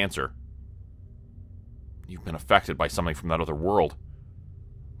knew the answer. "You've been affected by something from that other world.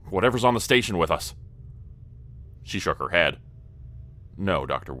 Whatever's on the station with us." She shook her head. "No,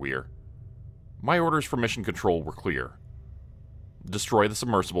 Dr. Weir. My orders from Mission Control were clear. Destroy the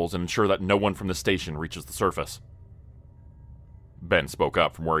submersibles and ensure that no one from the station reaches the surface." Ben spoke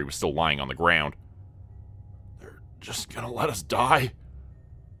up from where he was still lying on the ground. "They're just gonna let us die?"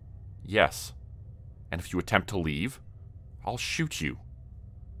 "Yes. And if you attempt to leave, I'll shoot you."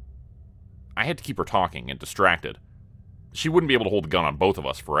 I had to keep her talking and distracted. She wouldn't be able to hold the gun on both of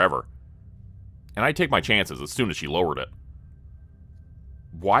us forever. And I'd take my chances as soon as she lowered it.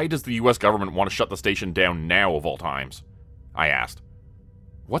 "Why does the US government want to shut the station down now of all times?" I asked.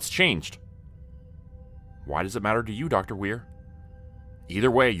 "What's changed?" "Why does it matter to you, Dr. Weir?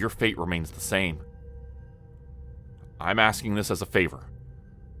 Either way, your fate remains the same. I'm asking this as a favor.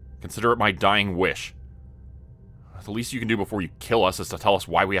 Consider it my dying wish. The least you can do before you kill us is to tell us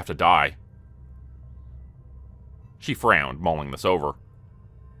why we have to die." She frowned, mulling this over.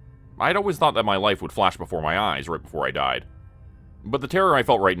 I'd always thought that my life would flash before my eyes right before I died. But the terror I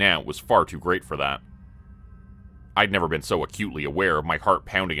felt right now was far too great for that. I'd never been so acutely aware of my heart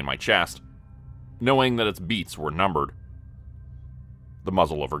pounding in my chest, knowing that its beats were numbered. The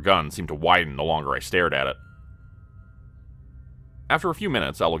muzzle of her gun seemed to widen the longer I stared at it. After a few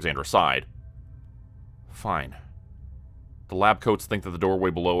minutes, Alexandra sighed. "Fine. The lab coats think that the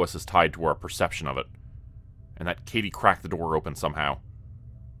doorway below us is tied to our perception of it, and that Katie cracked the door open somehow.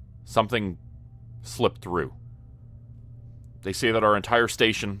 Something slipped through. They say that our entire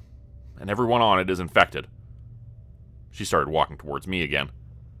station and everyone on it is infected." She started walking towards me again.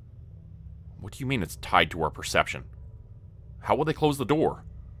 "What do you mean it's tied to our perception? How will they close the door?"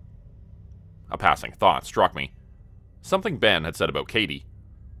 A passing thought struck me. Something Ben had said about Katie,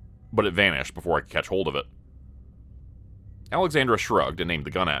 but it vanished before I could catch hold of it. Alexandra shrugged and aimed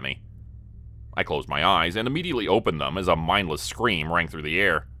the gun at me. I closed my eyes and immediately opened them as a mindless scream rang through the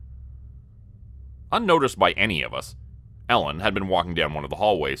air. Unnoticed by any of us, Ellen had been walking down one of the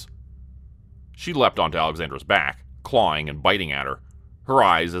hallways. She leapt onto Alexandra's back, clawing and biting at her, her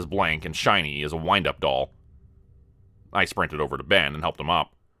eyes as blank and shiny as a wind-up doll. I sprinted over to Ben and helped him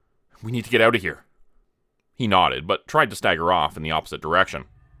up. "We need to get out of here." He nodded, but tried to stagger off in the opposite direction.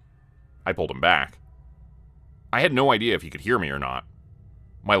 I pulled him back. I had no idea if he could hear me or not.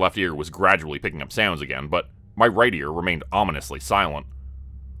 My left ear was gradually picking up sounds again, but my right ear remained ominously silent.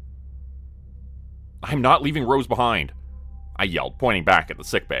 I'm not leaving Rose behind, I yelled, pointing back at the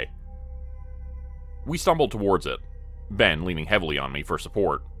sickbay. We stumbled towards it, Ben leaning heavily on me for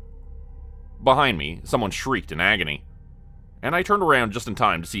support. Behind me, someone shrieked in agony, and I turned around just in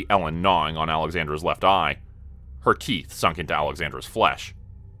time to see Ellen gnawing on Alexandra's left eye, her teeth sunk into Alexandra's flesh.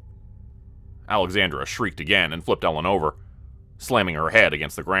 Alexandra shrieked again and flipped Ellen over, slamming her head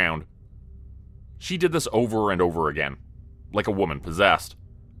against the ground. She did this over and over again, like a woman possessed,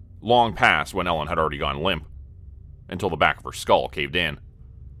 long past when Ellen had already gone limp, until the back of her skull caved in.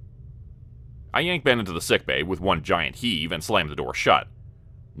 I yanked Ben into the sickbay with one giant heave and slammed the door shut,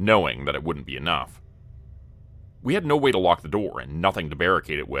 knowing that it wouldn't be enough. We had no way to lock the door and nothing to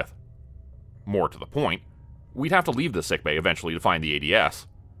barricade it with. More to the point, we'd have to leave the sickbay eventually to find the ADS.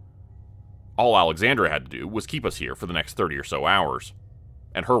 All Alexandra had to do was keep us here for the next 30 or so hours,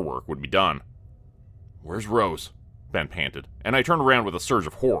 and her work would be done. "Where's Rose?" Ben panted, and I turned around with a surge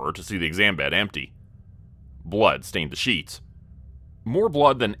of horror to see the exam bed empty. Blood stained the sheets. More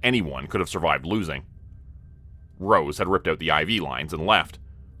blood than anyone could have survived losing. Rose had ripped out the IV lines and left,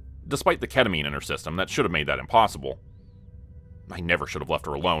 despite the ketamine in her system that should have made that impossible. I never should have left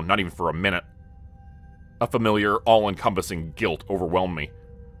her alone, not even for a minute. A familiar, all-encompassing guilt overwhelmed me.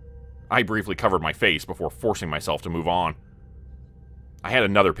 I briefly covered my face before forcing myself to move on. I had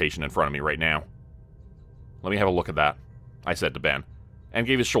another patient in front of me right now. "Let me have a look at that," I said to Ben, and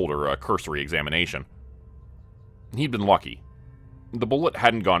gave his shoulder a cursory examination. He'd been lucky. The bullet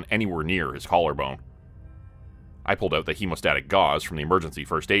hadn't gone anywhere near his collarbone. I pulled out the hemostatic gauze from the emergency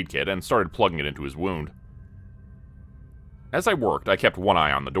first aid kit and started plugging it into his wound. As I worked, I kept one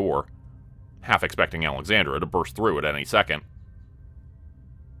eye on the door, half expecting Alexandra to burst through at any second.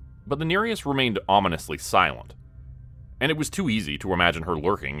 But the Nereus remained ominously silent, and it was too easy to imagine her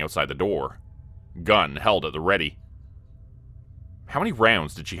lurking outside the door, gun held at the ready. How many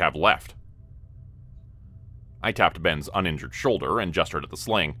rounds did she have left? I tapped Ben's uninjured shoulder and gestured at the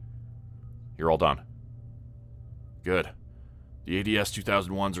sling. "You're all done." "Good. The ADS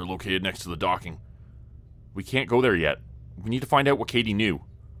 2001s are located next to the docking." "We can't go there yet. We need to find out what Katie knew."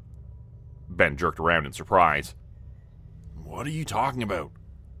 Ben jerked around in surprise. "What are you talking about?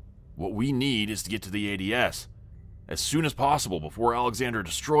 What we need is to get to the ADS as soon as possible before Alexandra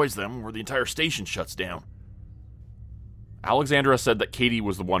destroys them or the entire station shuts down." "Alexandra said that Katie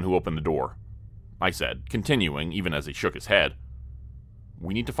was the one who opened the door," I said, continuing even as he shook his head.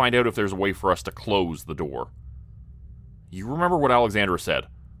 "We need to find out if there's a way for us to close the door. You remember what Alexandra said?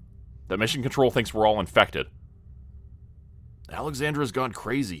 That Mission Control thinks we're all infected." "Alexandra's gone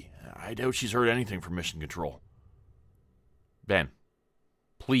crazy. I doubt she's heard anything from Mission Control." "Ben,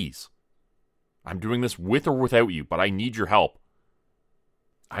 please. I'm doing this with or without you, but I need your help.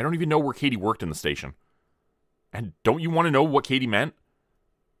 I don't even know where Katie worked in the station. And don't you want to know what Katie meant?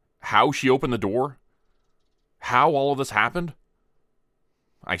 How she opened the door? How all of this happened?"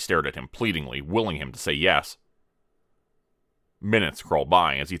 I stared at him pleadingly, willing him to say yes. Minutes crawled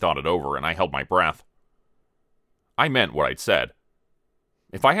by as he thought it over, and I held my breath. I meant what I'd said.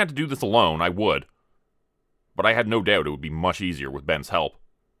 If I had to do this alone, I would. But I had no doubt it would be much easier with Ben's help.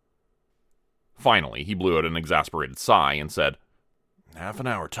 Finally, he blew out an exasperated sigh and said, "Half an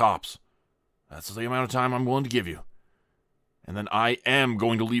hour, tops. That's the amount of time I'm willing to give you. And then I am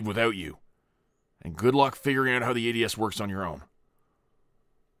going to leave without you. And good luck figuring out how the ADS works on your own."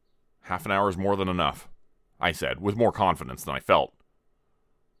 "Half an hour is more than enough," I said, with more confidence than I felt.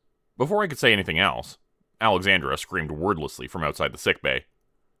 Before I could say anything else, Alexandra screamed wordlessly from outside the sickbay.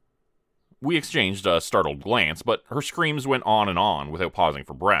 We exchanged a startled glance, but her screams went on without pausing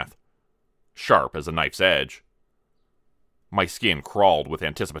for breath, sharp as a knife's edge. My skin crawled with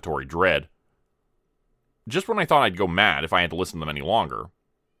anticipatory dread. Just when I thought I'd go mad if I had to listen to them any longer,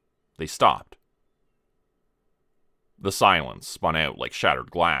 they stopped. The silence spun out like shattered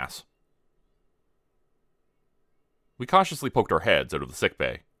glass. We cautiously poked our heads out of the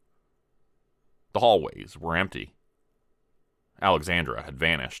sickbay. The hallways were empty. Alexandra had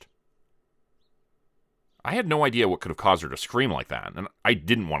vanished. I had no idea what could have caused her to scream like that, and I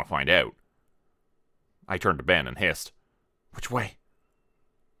didn't want to find out. I turned to Ben and hissed, "Which way?"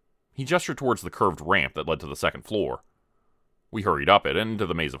 He gestured towards the curved ramp that led to the second floor. We hurried up it and into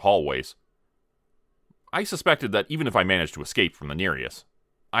the maze of hallways. I suspected that even if I managed to escape from the Nereus,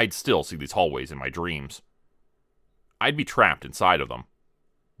 I'd still see these hallways in my dreams. I'd be trapped inside of them,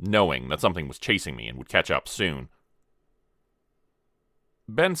 knowing that something was chasing me and would catch up soon.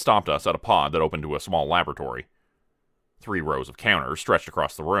 Ben stopped us at a pod that opened to a small laboratory. 3 rows of counters stretched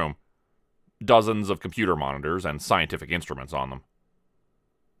across the room, dozens of computer monitors and scientific instruments on them.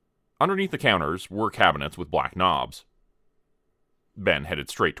 Underneath the counters were cabinets with black knobs. Ben headed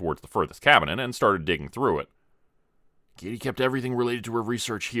straight towards the furthest cabinet and started digging through it. Katie kept everything related to her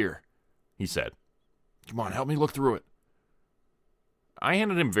research here, he said. Come on, help me look through it. I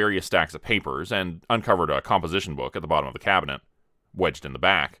handed him various stacks of papers and uncovered a composition book at the bottom of the cabinet, wedged in the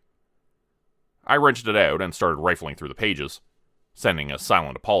back. I wrenched it out and started rifling through the pages, sending a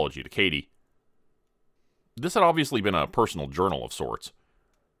silent apology to Katie. This had obviously been a personal journal of sorts.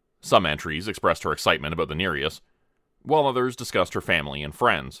 Some entries expressed her excitement about the Nereus, while others discussed her family and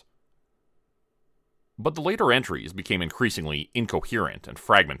friends. But the later entries became increasingly incoherent and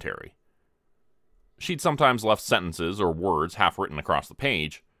fragmentary. She'd sometimes left sentences or words half-written across the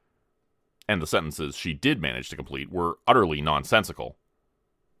page, and the sentences she did manage to complete were utterly nonsensical.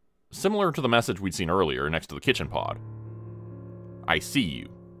 Similar to the message we'd seen earlier next to the kitchen pod. I see you.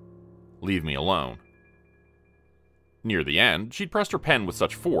 Leave me alone. Near the end, she'd pressed her pen with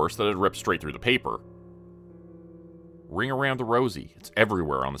such force that it ripped straight through the paper. Ring around the rosy. It's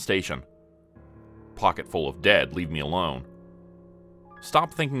everywhere on the station. Pocket full of dead. Leave me alone.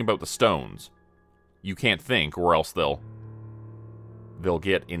 Stop thinking about the stones. You can't think, or else they'll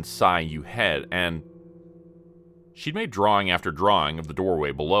get inside you head, and... She'd made drawing after drawing of the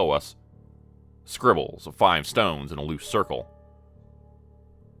doorway below us. Scribbles of 5 stones in a loose circle.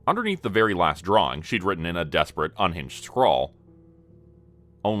 Underneath the very last drawing, she'd written in a desperate, unhinged scrawl,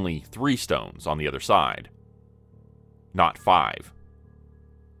 only 3 stones on the other side. Not 5.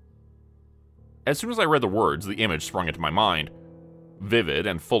 As soon as I read the words, the image sprung into my mind, vivid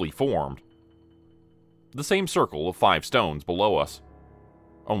and fully formed. The same circle of 5 stones below us.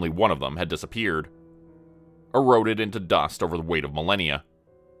 Only one of them had disappeared, eroded into dust over the weight of millennia.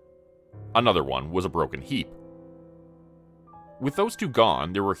 Another one was a broken heap. With those 2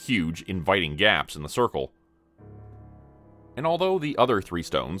 gone, there were huge, inviting gaps in the circle. And although the other 3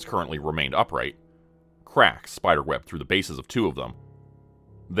 stones currently remained upright, cracks spiderwebbed through the bases of 2 of them.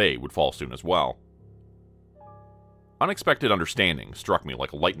 They would fall soon as well. Unexpected understanding struck me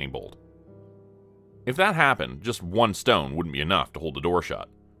like a lightning bolt. If that happened, just 1 stone wouldn't be enough to hold the door shut.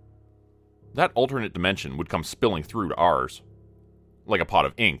 That alternate dimension would come spilling through to ours, like a pot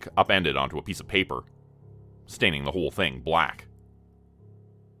of ink upended onto a piece of paper, staining the whole thing black.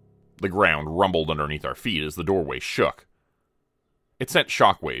 The ground rumbled underneath our feet as the doorway shook. It sent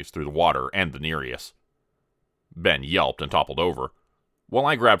shockwaves through the water and the Nereus. Ben yelped and toppled over, while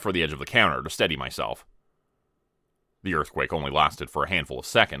I grabbed for the edge of the counter to steady myself. The earthquake only lasted for a handful of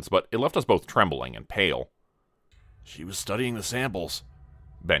seconds, but it left us both trembling and pale. She was studying the samples,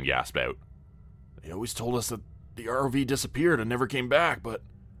 Ben gasped out. They always told us that the ROV disappeared and never came back, but...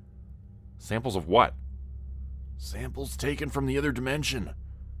 Samples of what? Samples taken from the other dimension.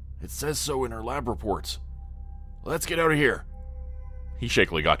 It says so in her lab reports. Let's get out of here. He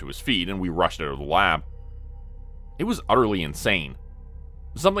shakily got to his feet, and we rushed out of the lab. It was utterly insane.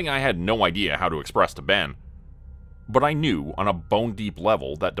 Something I had no idea how to express to Ben. But I knew, on a bone-deep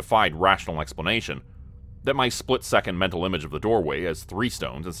level that defied rational explanation, that my split-second mental image of the doorway as 3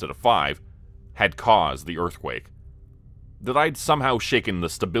 stones instead of 5 had caused the earthquake. That I'd somehow shaken the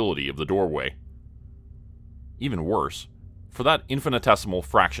stability of the doorway. Even worse, for that infinitesimal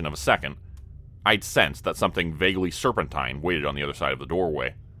fraction of a second, I'd sensed that something vaguely serpentine waited on the other side of the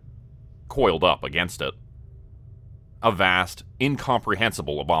doorway, coiled up against it. A vast,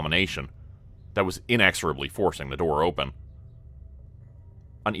 incomprehensible abomination that was inexorably forcing the door open.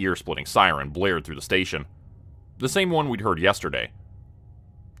 An ear-splitting siren blared through the station, the same one we'd heard yesterday.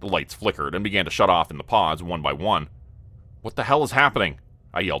 The lights flickered and began to shut off in the pods one by one. What the hell is happening?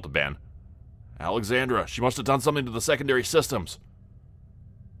 I yelled to Ben. Alexandra, she must have done something to the secondary systems.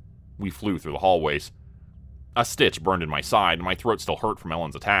 We flew through the hallways. A stitch burned in my side, and my throat still hurt from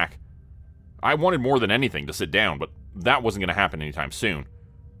Ellen's attack. I wanted more than anything to sit down, but that wasn't going to happen anytime soon.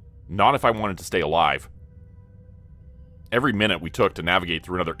 Not if I wanted to stay alive. Every minute we took to navigate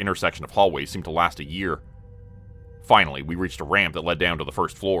through another intersection of hallways seemed to last a year. Finally, we reached a ramp that led down to the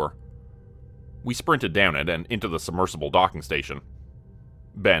first floor. We sprinted down it and into the submersible docking station.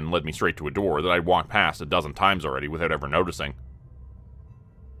 Ben led me straight to a door that I'd walked past a dozen times already without ever noticing.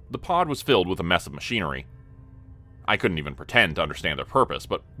 The pod was filled with a mess of machinery. I couldn't even pretend to understand their purpose,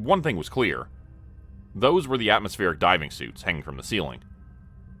 but one thing was clear. Those were the atmospheric diving suits hanging from the ceiling.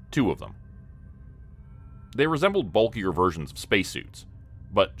 2 of them. They resembled bulkier versions of spacesuits,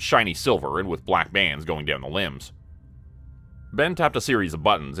 but shiny silver and with black bands going down the limbs. Ben tapped a series of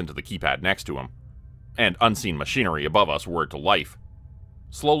buttons into the keypad next to him, and unseen machinery above us whirred to life,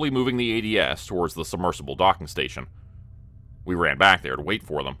 slowly moving the ADS towards the submersible docking station. We ran back there to wait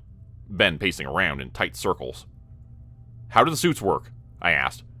for them, Ben pacing around in tight circles. "How do the suits work?" I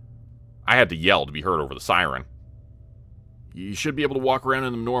asked. I had to yell to be heard over the siren. You should be able to walk around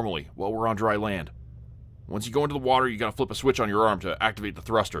in them normally while we're on dry land. Once you go into the water, you gotta flip a switch on your arm to activate the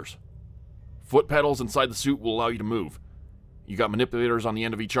thrusters. Foot pedals inside the suit will allow you to move. You got manipulators on the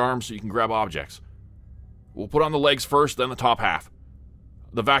end of each arm so you can grab objects. We'll put on the legs first, then the top half.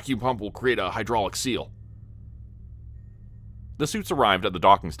 The vacuum pump will create a hydraulic seal. The suits arrived at the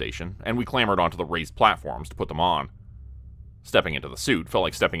docking station, and we clambered onto the raised platforms to put them on. Stepping into the suit felt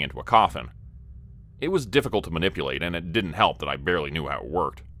like stepping into a coffin. It was difficult to manipulate, and it didn't help that I barely knew how it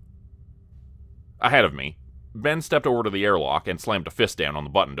worked. Ahead of me, Ben stepped over to the airlock and slammed a fist down on the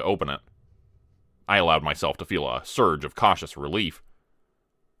button to open it. I allowed myself to feel a surge of cautious relief.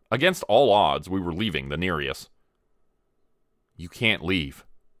 Against all odds, we were leaving the Nereus. "You can't leave."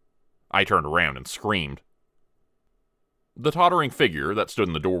 I turned around and screamed. The tottering figure that stood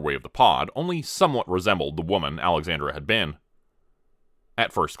in the doorway of the pod only somewhat resembled the woman Alexandra had been.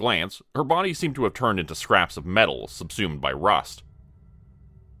 At first glance, her body seemed to have turned into scraps of metal subsumed by rust.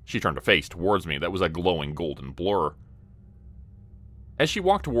 She turned a face towards me that was a glowing golden blur. As she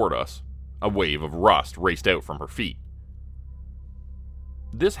walked toward us, a wave of rust raced out from her feet.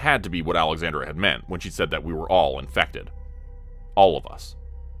 This had to be what Alexandra had meant when she said that we were all infected. All of us.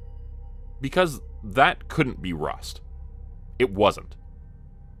 Because that couldn't be rust. It wasn't.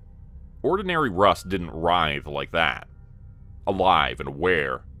 Ordinary rust didn't writhe like that. Alive and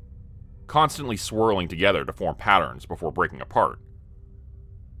aware. Constantly swirling together to form patterns before breaking apart.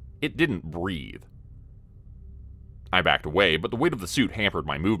 It didn't breathe. I backed away, but the weight of the suit hampered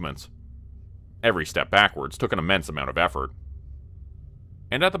my movements. Every step backwards took an immense amount of effort.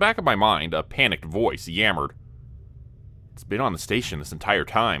 And at the back of my mind, a panicked voice yammered. "It's been on the station this entire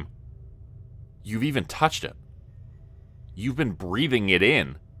time. You've even touched it. You've been breathing it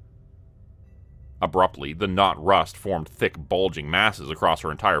in." Abruptly, the knot rust formed thick, bulging masses across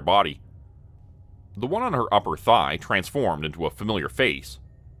her entire body. The one on her upper thigh transformed into a familiar face.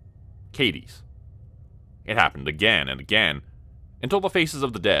 Katie's. It happened again and again, until the faces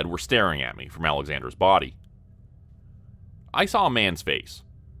of the dead were staring at me from Alexandra's body. I saw a man's face,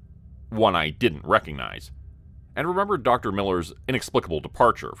 one I didn't recognize, and remembered Dr. Miller's inexplicable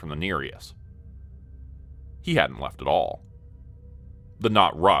departure from the Nereus. He hadn't left at all. The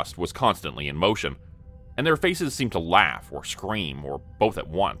knot rust was constantly in motion, and their faces seemed to laugh or scream or both at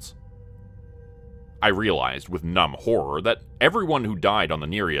once. I realized with numb horror that everyone who died on the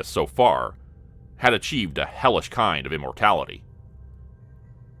Nereus so far had achieved a hellish kind of immortality.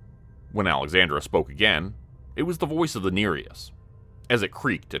 When Alexandra spoke again, it was the voice of the Nereus, as it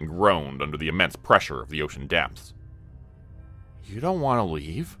creaked and groaned under the immense pressure of the ocean depths. "You don't want to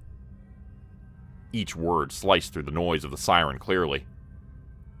leave?" Each word sliced through the noise of the siren clearly.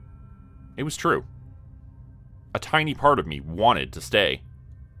 It was true. A tiny part of me wanted to stay.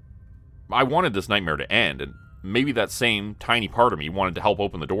 I wanted this nightmare to end, and maybe that same tiny part of me wanted to help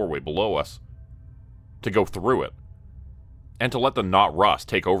open the doorway below us. To go through it. And to let the knot rust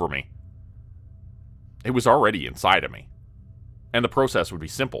take over me. It was already inside of me. And the process would be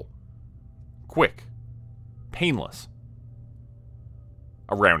simple. Quick. Painless.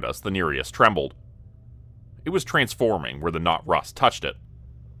 Around us, the Nereus trembled. It was transforming where the knot rust touched it,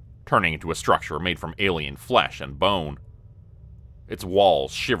 turning into a structure made from alien flesh and bone. Its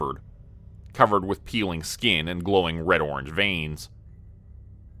walls shivered, covered with peeling skin and glowing red-orange veins.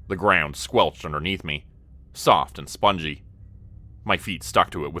 The ground squelched underneath me, soft and spongy. My feet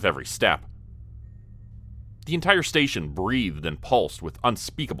stuck to it with every step. The entire station breathed and pulsed with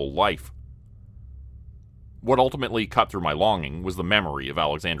unspeakable life. What ultimately cut through my longing was the memory of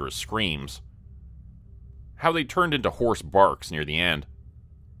Alexandra's screams. How they turned into hoarse barks near the end.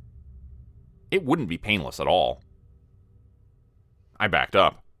 It wouldn't be painless at all. I backed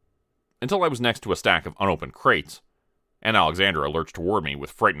up, until I was next to a stack of unopened crates, and Alexandra lurched toward me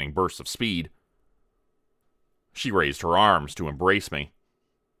with frightening bursts of speed. She raised her arms to embrace me.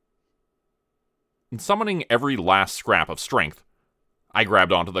 And summoning every last scrap of strength, I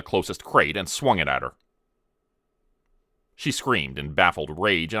grabbed onto the closest crate and swung it at her. She screamed in baffled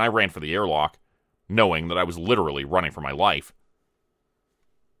rage, and I ran for the airlock, knowing that I was literally running for my life.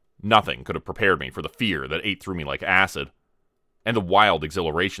 Nothing could have prepared me for the fear that ate through me like acid, and the wild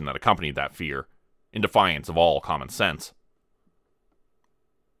exhilaration that accompanied that fear, in defiance of all common sense.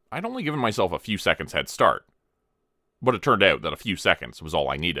 I'd only given myself a few seconds head start, but it turned out that a few seconds was all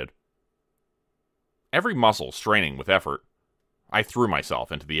I needed. Every muscle straining with effort, I threw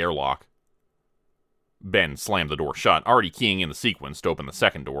myself into the airlock. Ben slammed the door shut, already keying in the sequence to open the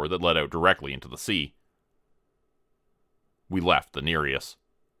second door that led out directly into the sea. We left the Nereus.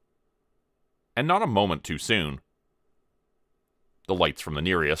 And not a moment too soon. The lights from the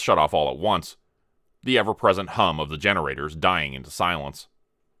Nereus shut off all at once, the ever-present hum of the generators dying into silence.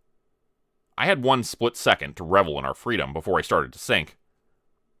 I had one split second to revel in our freedom before I started to sink.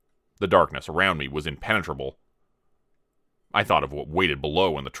 The darkness around me was impenetrable. I thought of what waited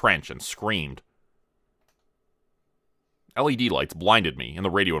below in the trench and screamed. LED lights blinded me, and the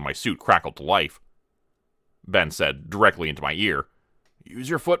radio in my suit crackled to life. Ben said directly into my ear, "Use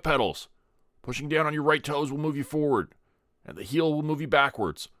your foot pedals. Pushing down on your right toes will move you forward, and the heel will move you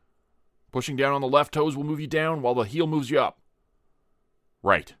backwards. Pushing down on the left toes will move you down, while the heel moves you up."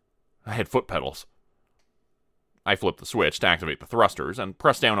 Right. I had foot pedals. I flipped the switch to activate the thrusters and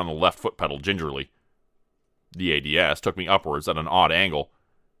pressed down on the left foot pedal gingerly. The ADS took me upwards at an odd angle,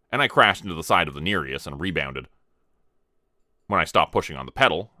 and I crashed into the side of the Nereus and rebounded. When I stopped pushing on the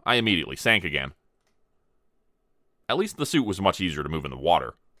pedal, I immediately sank again. At least the suit was much easier to move in the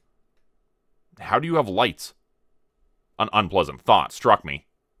water. How do you have lights? An unpleasant thought struck me.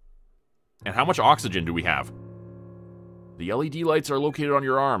 And how much oxygen do we have? The LED lights are located on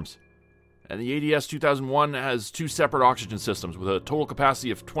your arms, and the ADS 2001 has 2 separate oxygen systems with a total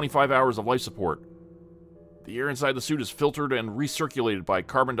capacity of 25 hours of life support. The air inside the suit is filtered and recirculated by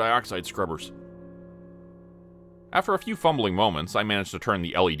carbon dioxide scrubbers. After a few fumbling moments, I managed to turn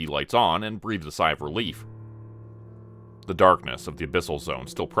the LED lights on and breathed a sigh of relief. The darkness of the abyssal zone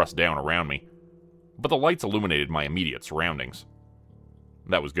still pressed down around me, but the lights illuminated my immediate surroundings.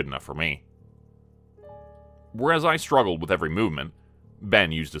 That was good enough for me. Whereas I struggled with every movement,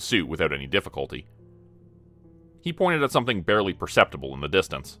 Ben used his suit without any difficulty. He pointed at something barely perceptible in the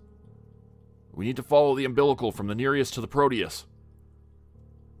distance. "We need to follow the umbilical from the Nereus to the Proteus."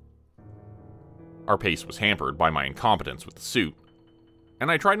 Our pace was hampered by my incompetence with the suit, and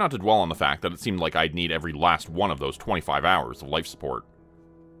I tried not to dwell on the fact that it seemed like I'd need every last one of those 25 hours of life support.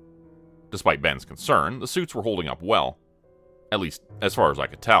 Despite Ben's concern, the suits were holding up well, at least as far as I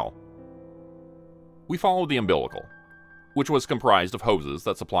could tell. We followed the umbilical, which was comprised of hoses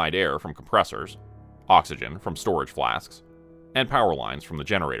that supplied air from compressors, oxygen from storage flasks, and power lines from the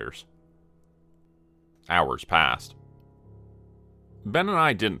generators. Hours passed. Ben and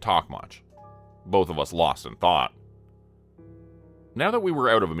I didn't talk much, both of us lost in thought. Now that we were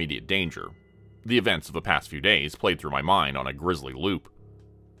out of immediate danger, the events of the past few days played through my mind on a grisly loop.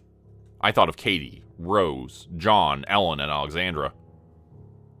 I thought of Katie, Rose, John, Ellen, and Alexandra,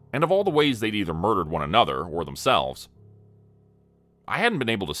 and of all the ways they'd either murdered one another or themselves. I hadn't been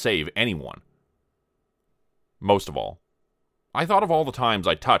able to save anyone. Most of all, I thought of all the times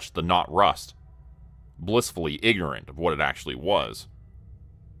I touched the not rust, blissfully ignorant of what it actually was.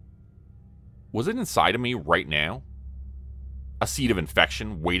 Was it inside of me right now? A seed of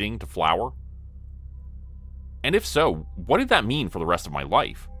infection waiting to flower? And if so, what did that mean for the rest of my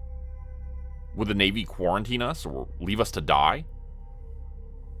life? Would the Navy quarantine us or leave us to die?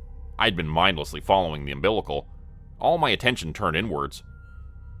 I'd been mindlessly following the umbilical, all my attention turned inwards.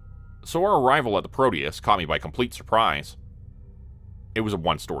 So our arrival at the Proteus caught me by complete surprise. It was a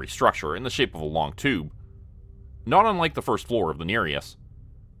one-story structure in the shape of a long tube, not unlike the first floor of the Nereus.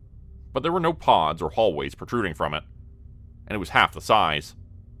 But there were no pods or hallways protruding from it, and it was half the size.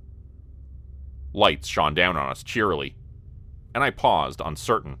 Lights shone down on us cheerily, and I paused,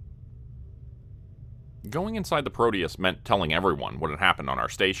 uncertain. Going inside the Proteus meant telling everyone what had happened on our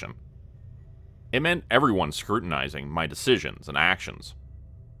station. It meant everyone scrutinizing my decisions and actions,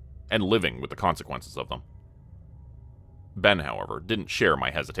 and living with the consequences of them. Ben, however, didn't share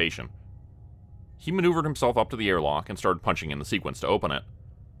my hesitation. He maneuvered himself up to the airlock and started punching in the sequence to open it.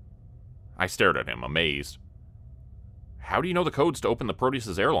 I stared at him, amazed. "How do you know the codes to open the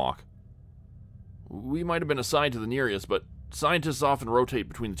Proteus's airlock?" "We might have been assigned to the Nereus, but scientists often rotate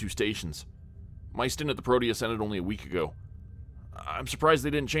between the 2 stations. My stint at the Proteus ended only a week ago. I'm surprised they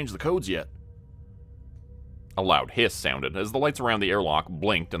didn't change the codes yet." A loud hiss sounded as the lights around the airlock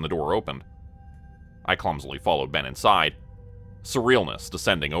blinked and the door opened. I clumsily followed Ben inside, surrealness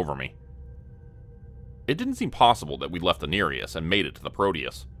descending over me. It didn't seem possible that we'd left the Nereus and made it to the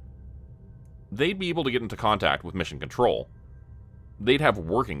Proteus. They'd be able to get into contact with Mission Control. They'd have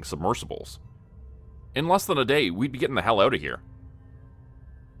working submersibles. In less than a day, we'd be getting the hell out of here.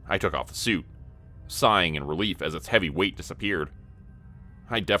 I took off the suit, sighing in relief as its heavy weight disappeared.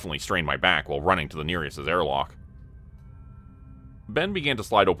 I definitely strained my back while running to the Nereus's airlock. Ben began to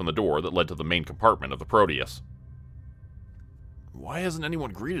slide open the door that led to the main compartment of the Proteus. "Why hasn't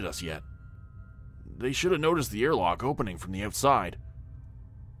anyone greeted us yet? They should have noticed the airlock opening from the outside."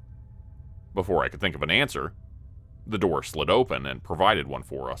 Before I could think of an answer, the door slid open and provided one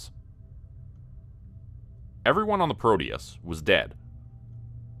for us. Everyone on the Proteus was dead.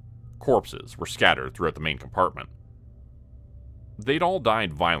 Corpses were scattered throughout the main compartment. They'd all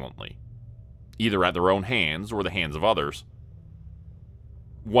died violently, either at their own hands or the hands of others.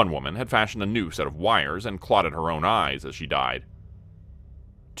 One woman had fashioned a noose out of wires and clotted her own eyes as she died.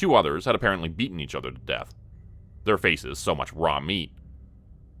 Two others had apparently beaten each other to death, their faces so much raw meat.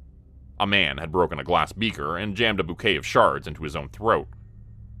 A man had broken a glass beaker and jammed a bouquet of shards into his own throat.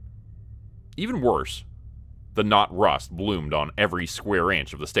 Even worse, the knot rust bloomed on every square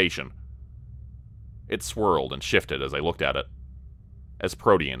inch of the station. It swirled and shifted as I looked at it, as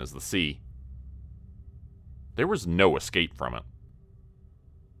protean as the sea. There was no escape from it.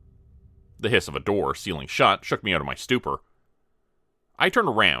 The hiss of a door sealing shut shook me out of my stupor. I turned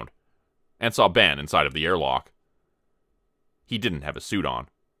around and saw Ben inside of the airlock. He didn't have a suit on.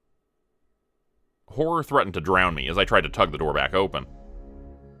 Horror threatened to drown me as I tried to tug the door back open.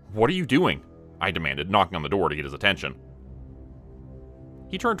 "What are you doing?" I demanded, knocking on the door to get his attention.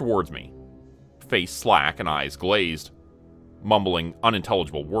 He turned towards me, face slack and eyes glazed, mumbling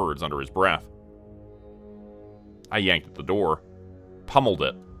unintelligible words under his breath. I yanked at the door, pummeled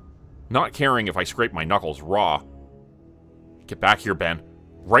it, not caring if I scraped my knuckles raw. "Get back here, Ben.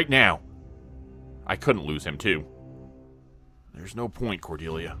 Right now." I couldn't lose him, too. "There's no point,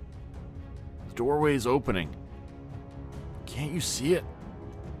 Cordelia. The doorway's opening. Can't you see it?"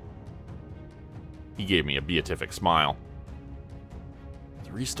 He gave me a beatific smile.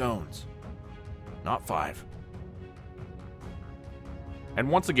 3 stones. Not 5. And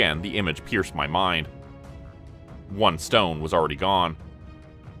once again, the image pierced my mind. One stone was already gone,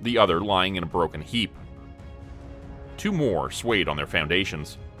 the other lying in a broken heap. 2 more swayed on their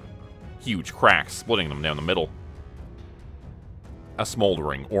foundations, huge cracks splitting them down the middle. A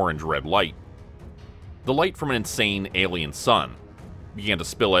smoldering orange-red light, the light from an insane alien sun, began to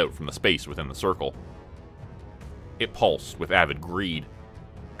spill out from the space within the circle. It pulsed with avid greed,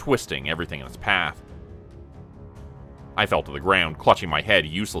 twisting everything in its path. I fell to the ground, clutching my head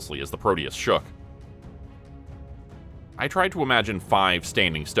uselessly as the Proteus shook. I tried to imagine 5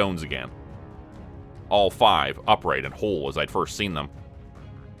 standing stones again, all 5 upright and whole as I'd first seen them.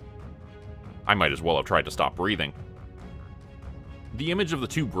 I might as well have tried to stop breathing. The image of the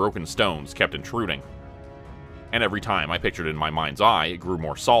 2 broken stones kept intruding, and every time I pictured it in my mind's eye, it grew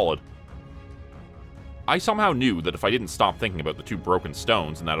more solid. I somehow knew that if I didn't stop thinking about the 2 broken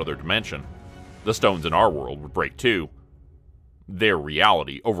stones in that other dimension, the stones in our world would break too, their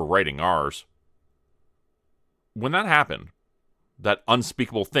reality overwriting ours. When that happened, that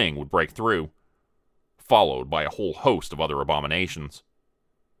unspeakable thing would break through, followed by a whole host of other abominations.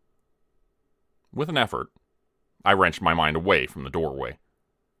 With an effort, I wrenched my mind away from the doorway.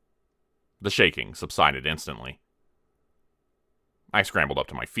 The shaking subsided instantly. I scrambled up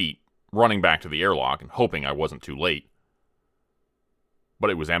to my feet, running back to the airlock and hoping I wasn't too late. But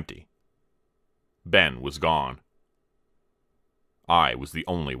it was empty. Ben was gone. I was the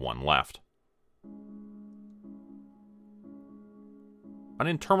only one left. An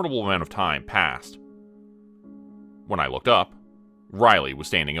interminable amount of time passed. When I looked up, Riley was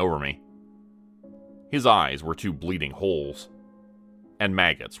standing over me. His eyes were 2 bleeding holes, and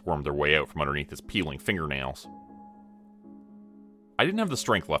maggots wormed their way out from underneath his peeling fingernails. I didn't have the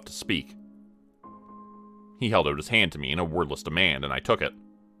strength left to speak. He held out his hand to me in a wordless demand, and I took it.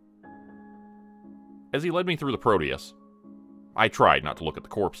 As he led me through the Proteus, I tried not to look at the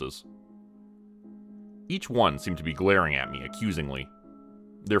corpses. Each one seemed to be glaring at me accusingly,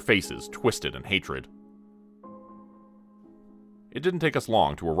 their faces twisted in hatred. It didn't take us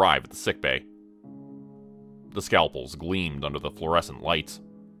long to arrive at the sickbay. The scalpels gleamed under the fluorescent lights.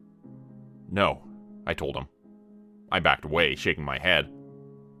 "No," I told him. I backed away, shaking my head.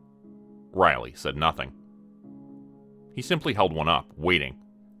 Riley said nothing. He simply held one up, waiting.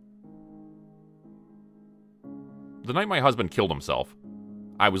 The night my husband killed himself,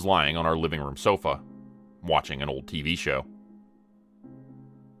 I was lying on our living room sofa, watching an old TV show.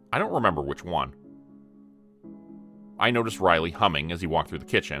 I don't remember which one. I noticed Riley humming as he walked through the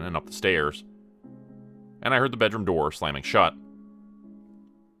kitchen and up the stairs, and I heard the bedroom door slamming shut.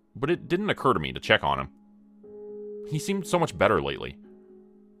 But it didn't occur to me to check on him. He seemed so much better lately,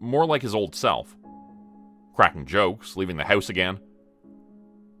 more like his old self, cracking jokes, leaving the house again.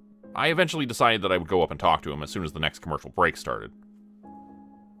 I eventually decided that I would go up and talk to him as soon as the next commercial break started.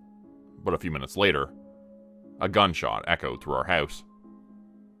 But a few minutes later, a gunshot echoed through our house.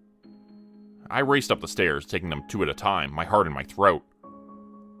 I raced up the stairs, taking them 2 at a time, my heart in my throat.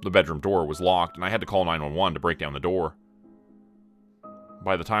 The bedroom door was locked, and I had to call 911 to break down the door.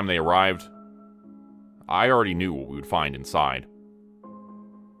 By the time they arrived, I already knew what we would find inside.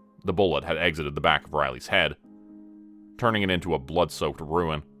 The bullet had exited the back of Riley's head, turning it into a blood-soaked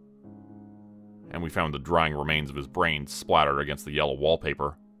ruin, and we found the drying remains of his brain splattered against the yellow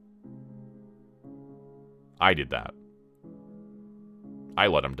wallpaper. I did that. I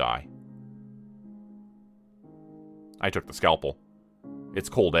let him die. I took the scalpel, its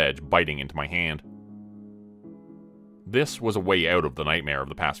cold edge biting into my hand. This was a way out of the nightmare of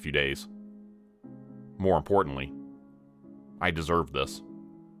the past few days. More importantly, I deserved this.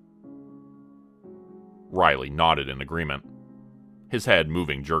 Riley nodded in agreement, his head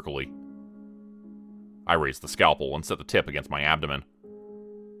moving jerkily. I raised the scalpel and set the tip against my abdomen.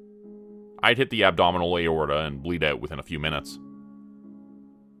 I'd hit the abdominal aorta and bleed out within a few minutes.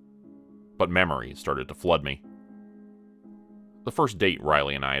 But memories started to flood me. The first date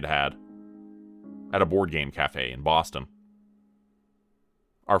Riley and I had had, at a board game cafe in Boston.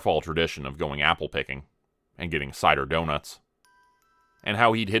 Our fall tradition of going apple picking and getting cider donuts, and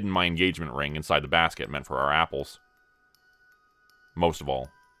how he'd hidden my engagement ring inside the basket meant for our apples. Most of all,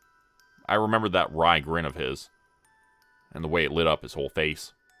 I remembered that wry grin of his, and the way it lit up his whole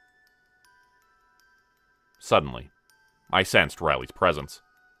face. Suddenly, I sensed Riley's presence.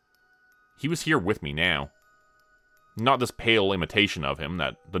 He was here with me now. Not this pale imitation of him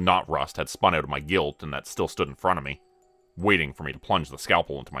that the knot rust had spun out of my guilt and that still stood in front of me, waiting for me to plunge the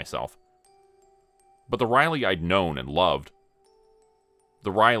scalpel into myself. But the Riley I'd known and loved.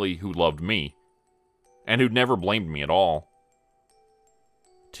 The Riley who loved me, and who'd never blamed me at all.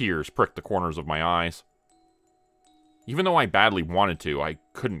 Tears pricked the corners of my eyes. Even though I badly wanted to, I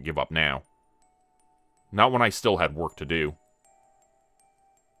couldn't give up now. Not when I still had work to do.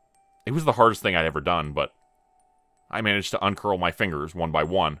 It was the hardest thing I'd ever done, but I managed to uncurl my fingers one by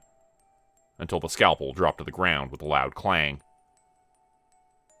one, until the scalpel dropped to the ground with a loud clang.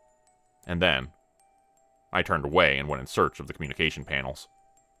 And then, I turned away and went in search of the communication panels.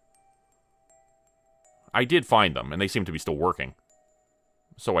 I did find them, and they seemed to be still working.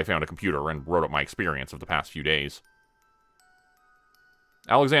 So I found a computer and wrote up my experience of the past few days.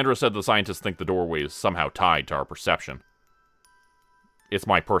 Alexandra said the scientists think the doorway is somehow tied to our perception. It's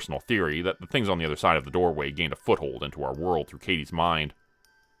my personal theory that the things on the other side of the doorway gained a foothold into our world through Katie's mind,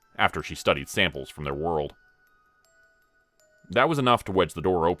 after she studied samples from their world. That was enough to wedge the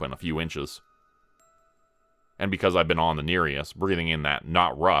door open a few inches. And because I've been on the Nereus, breathing in that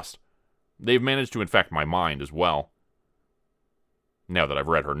knot rust, they've managed to infect my mind as well. Now that I've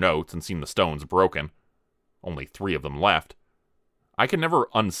read her notes and seen the stones broken, only 3 of them left, I can never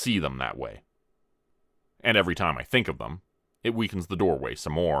unsee them that way. And every time I think of them, it weakens the doorway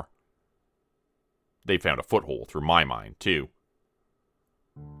some more. They found a foothold through my mind, too.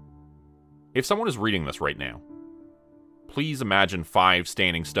 If someone is reading this right now, please imagine 5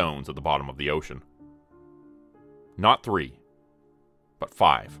 standing stones at the bottom of the ocean. Not 3, but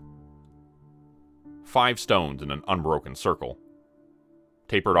 5. 5 stones in an unbroken circle,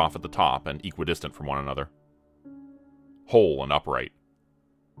 tapered off at the top and equidistant from one another. Whole and upright.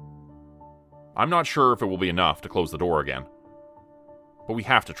 I'm not sure if it will be enough to close the door again, but we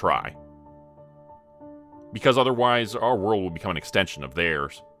have to try. Because otherwise, our world will become an extension of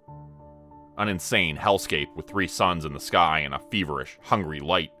theirs. An insane hellscape with 3 suns in the sky and a feverish, hungry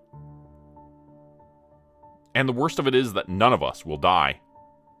light. And the worst of it is that none of us will die.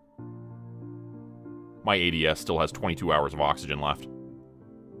 My ADS still has 22 hours of oxygen left.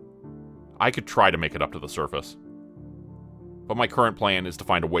 I could try to make it up to the surface, but my current plan is to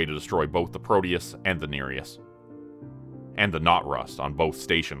find a way to destroy both the Proteus and the Nereus, and the knot rust on both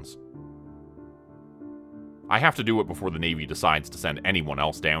stations. I have to do it before the Navy decides to send anyone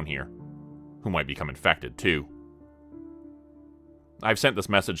else down here, who might become infected too. I've sent this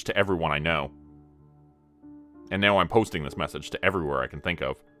message to everyone I know, and now I'm posting this message to everywhere I can think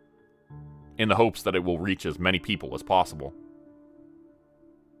of, in the hopes that it will reach as many people as possible.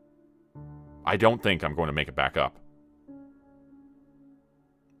 I don't think I'm going to make it back up.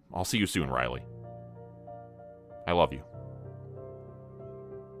 I'll see you soon, Riley. I love you.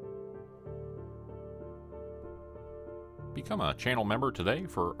 Become a channel member today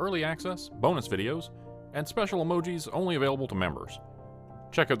for early access, bonus videos, and special emojis only available to members.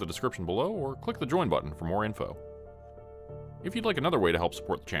 Check out the description below or click the join button for more info. If you'd like another way to help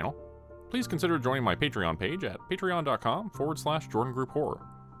support the channel, please consider joining my Patreon page at patreon.com/JordanGroupeHorror.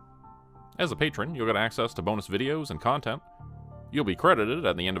 As a patron, you'll get access to bonus videos and content. You'll be credited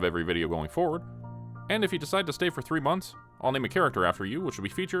at the end of every video going forward, and if you decide to stay for 3 months, I'll name a character after you which will be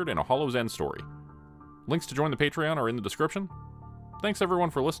featured in a Hollow's End story. Links to join the Patreon are in the description. Thanks everyone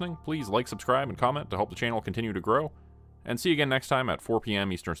for listening. Please like, subscribe, and comment to help the channel continue to grow, and see you again next time at 4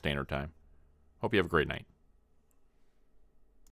 p.m. Eastern Standard Time. Hope you have a great night.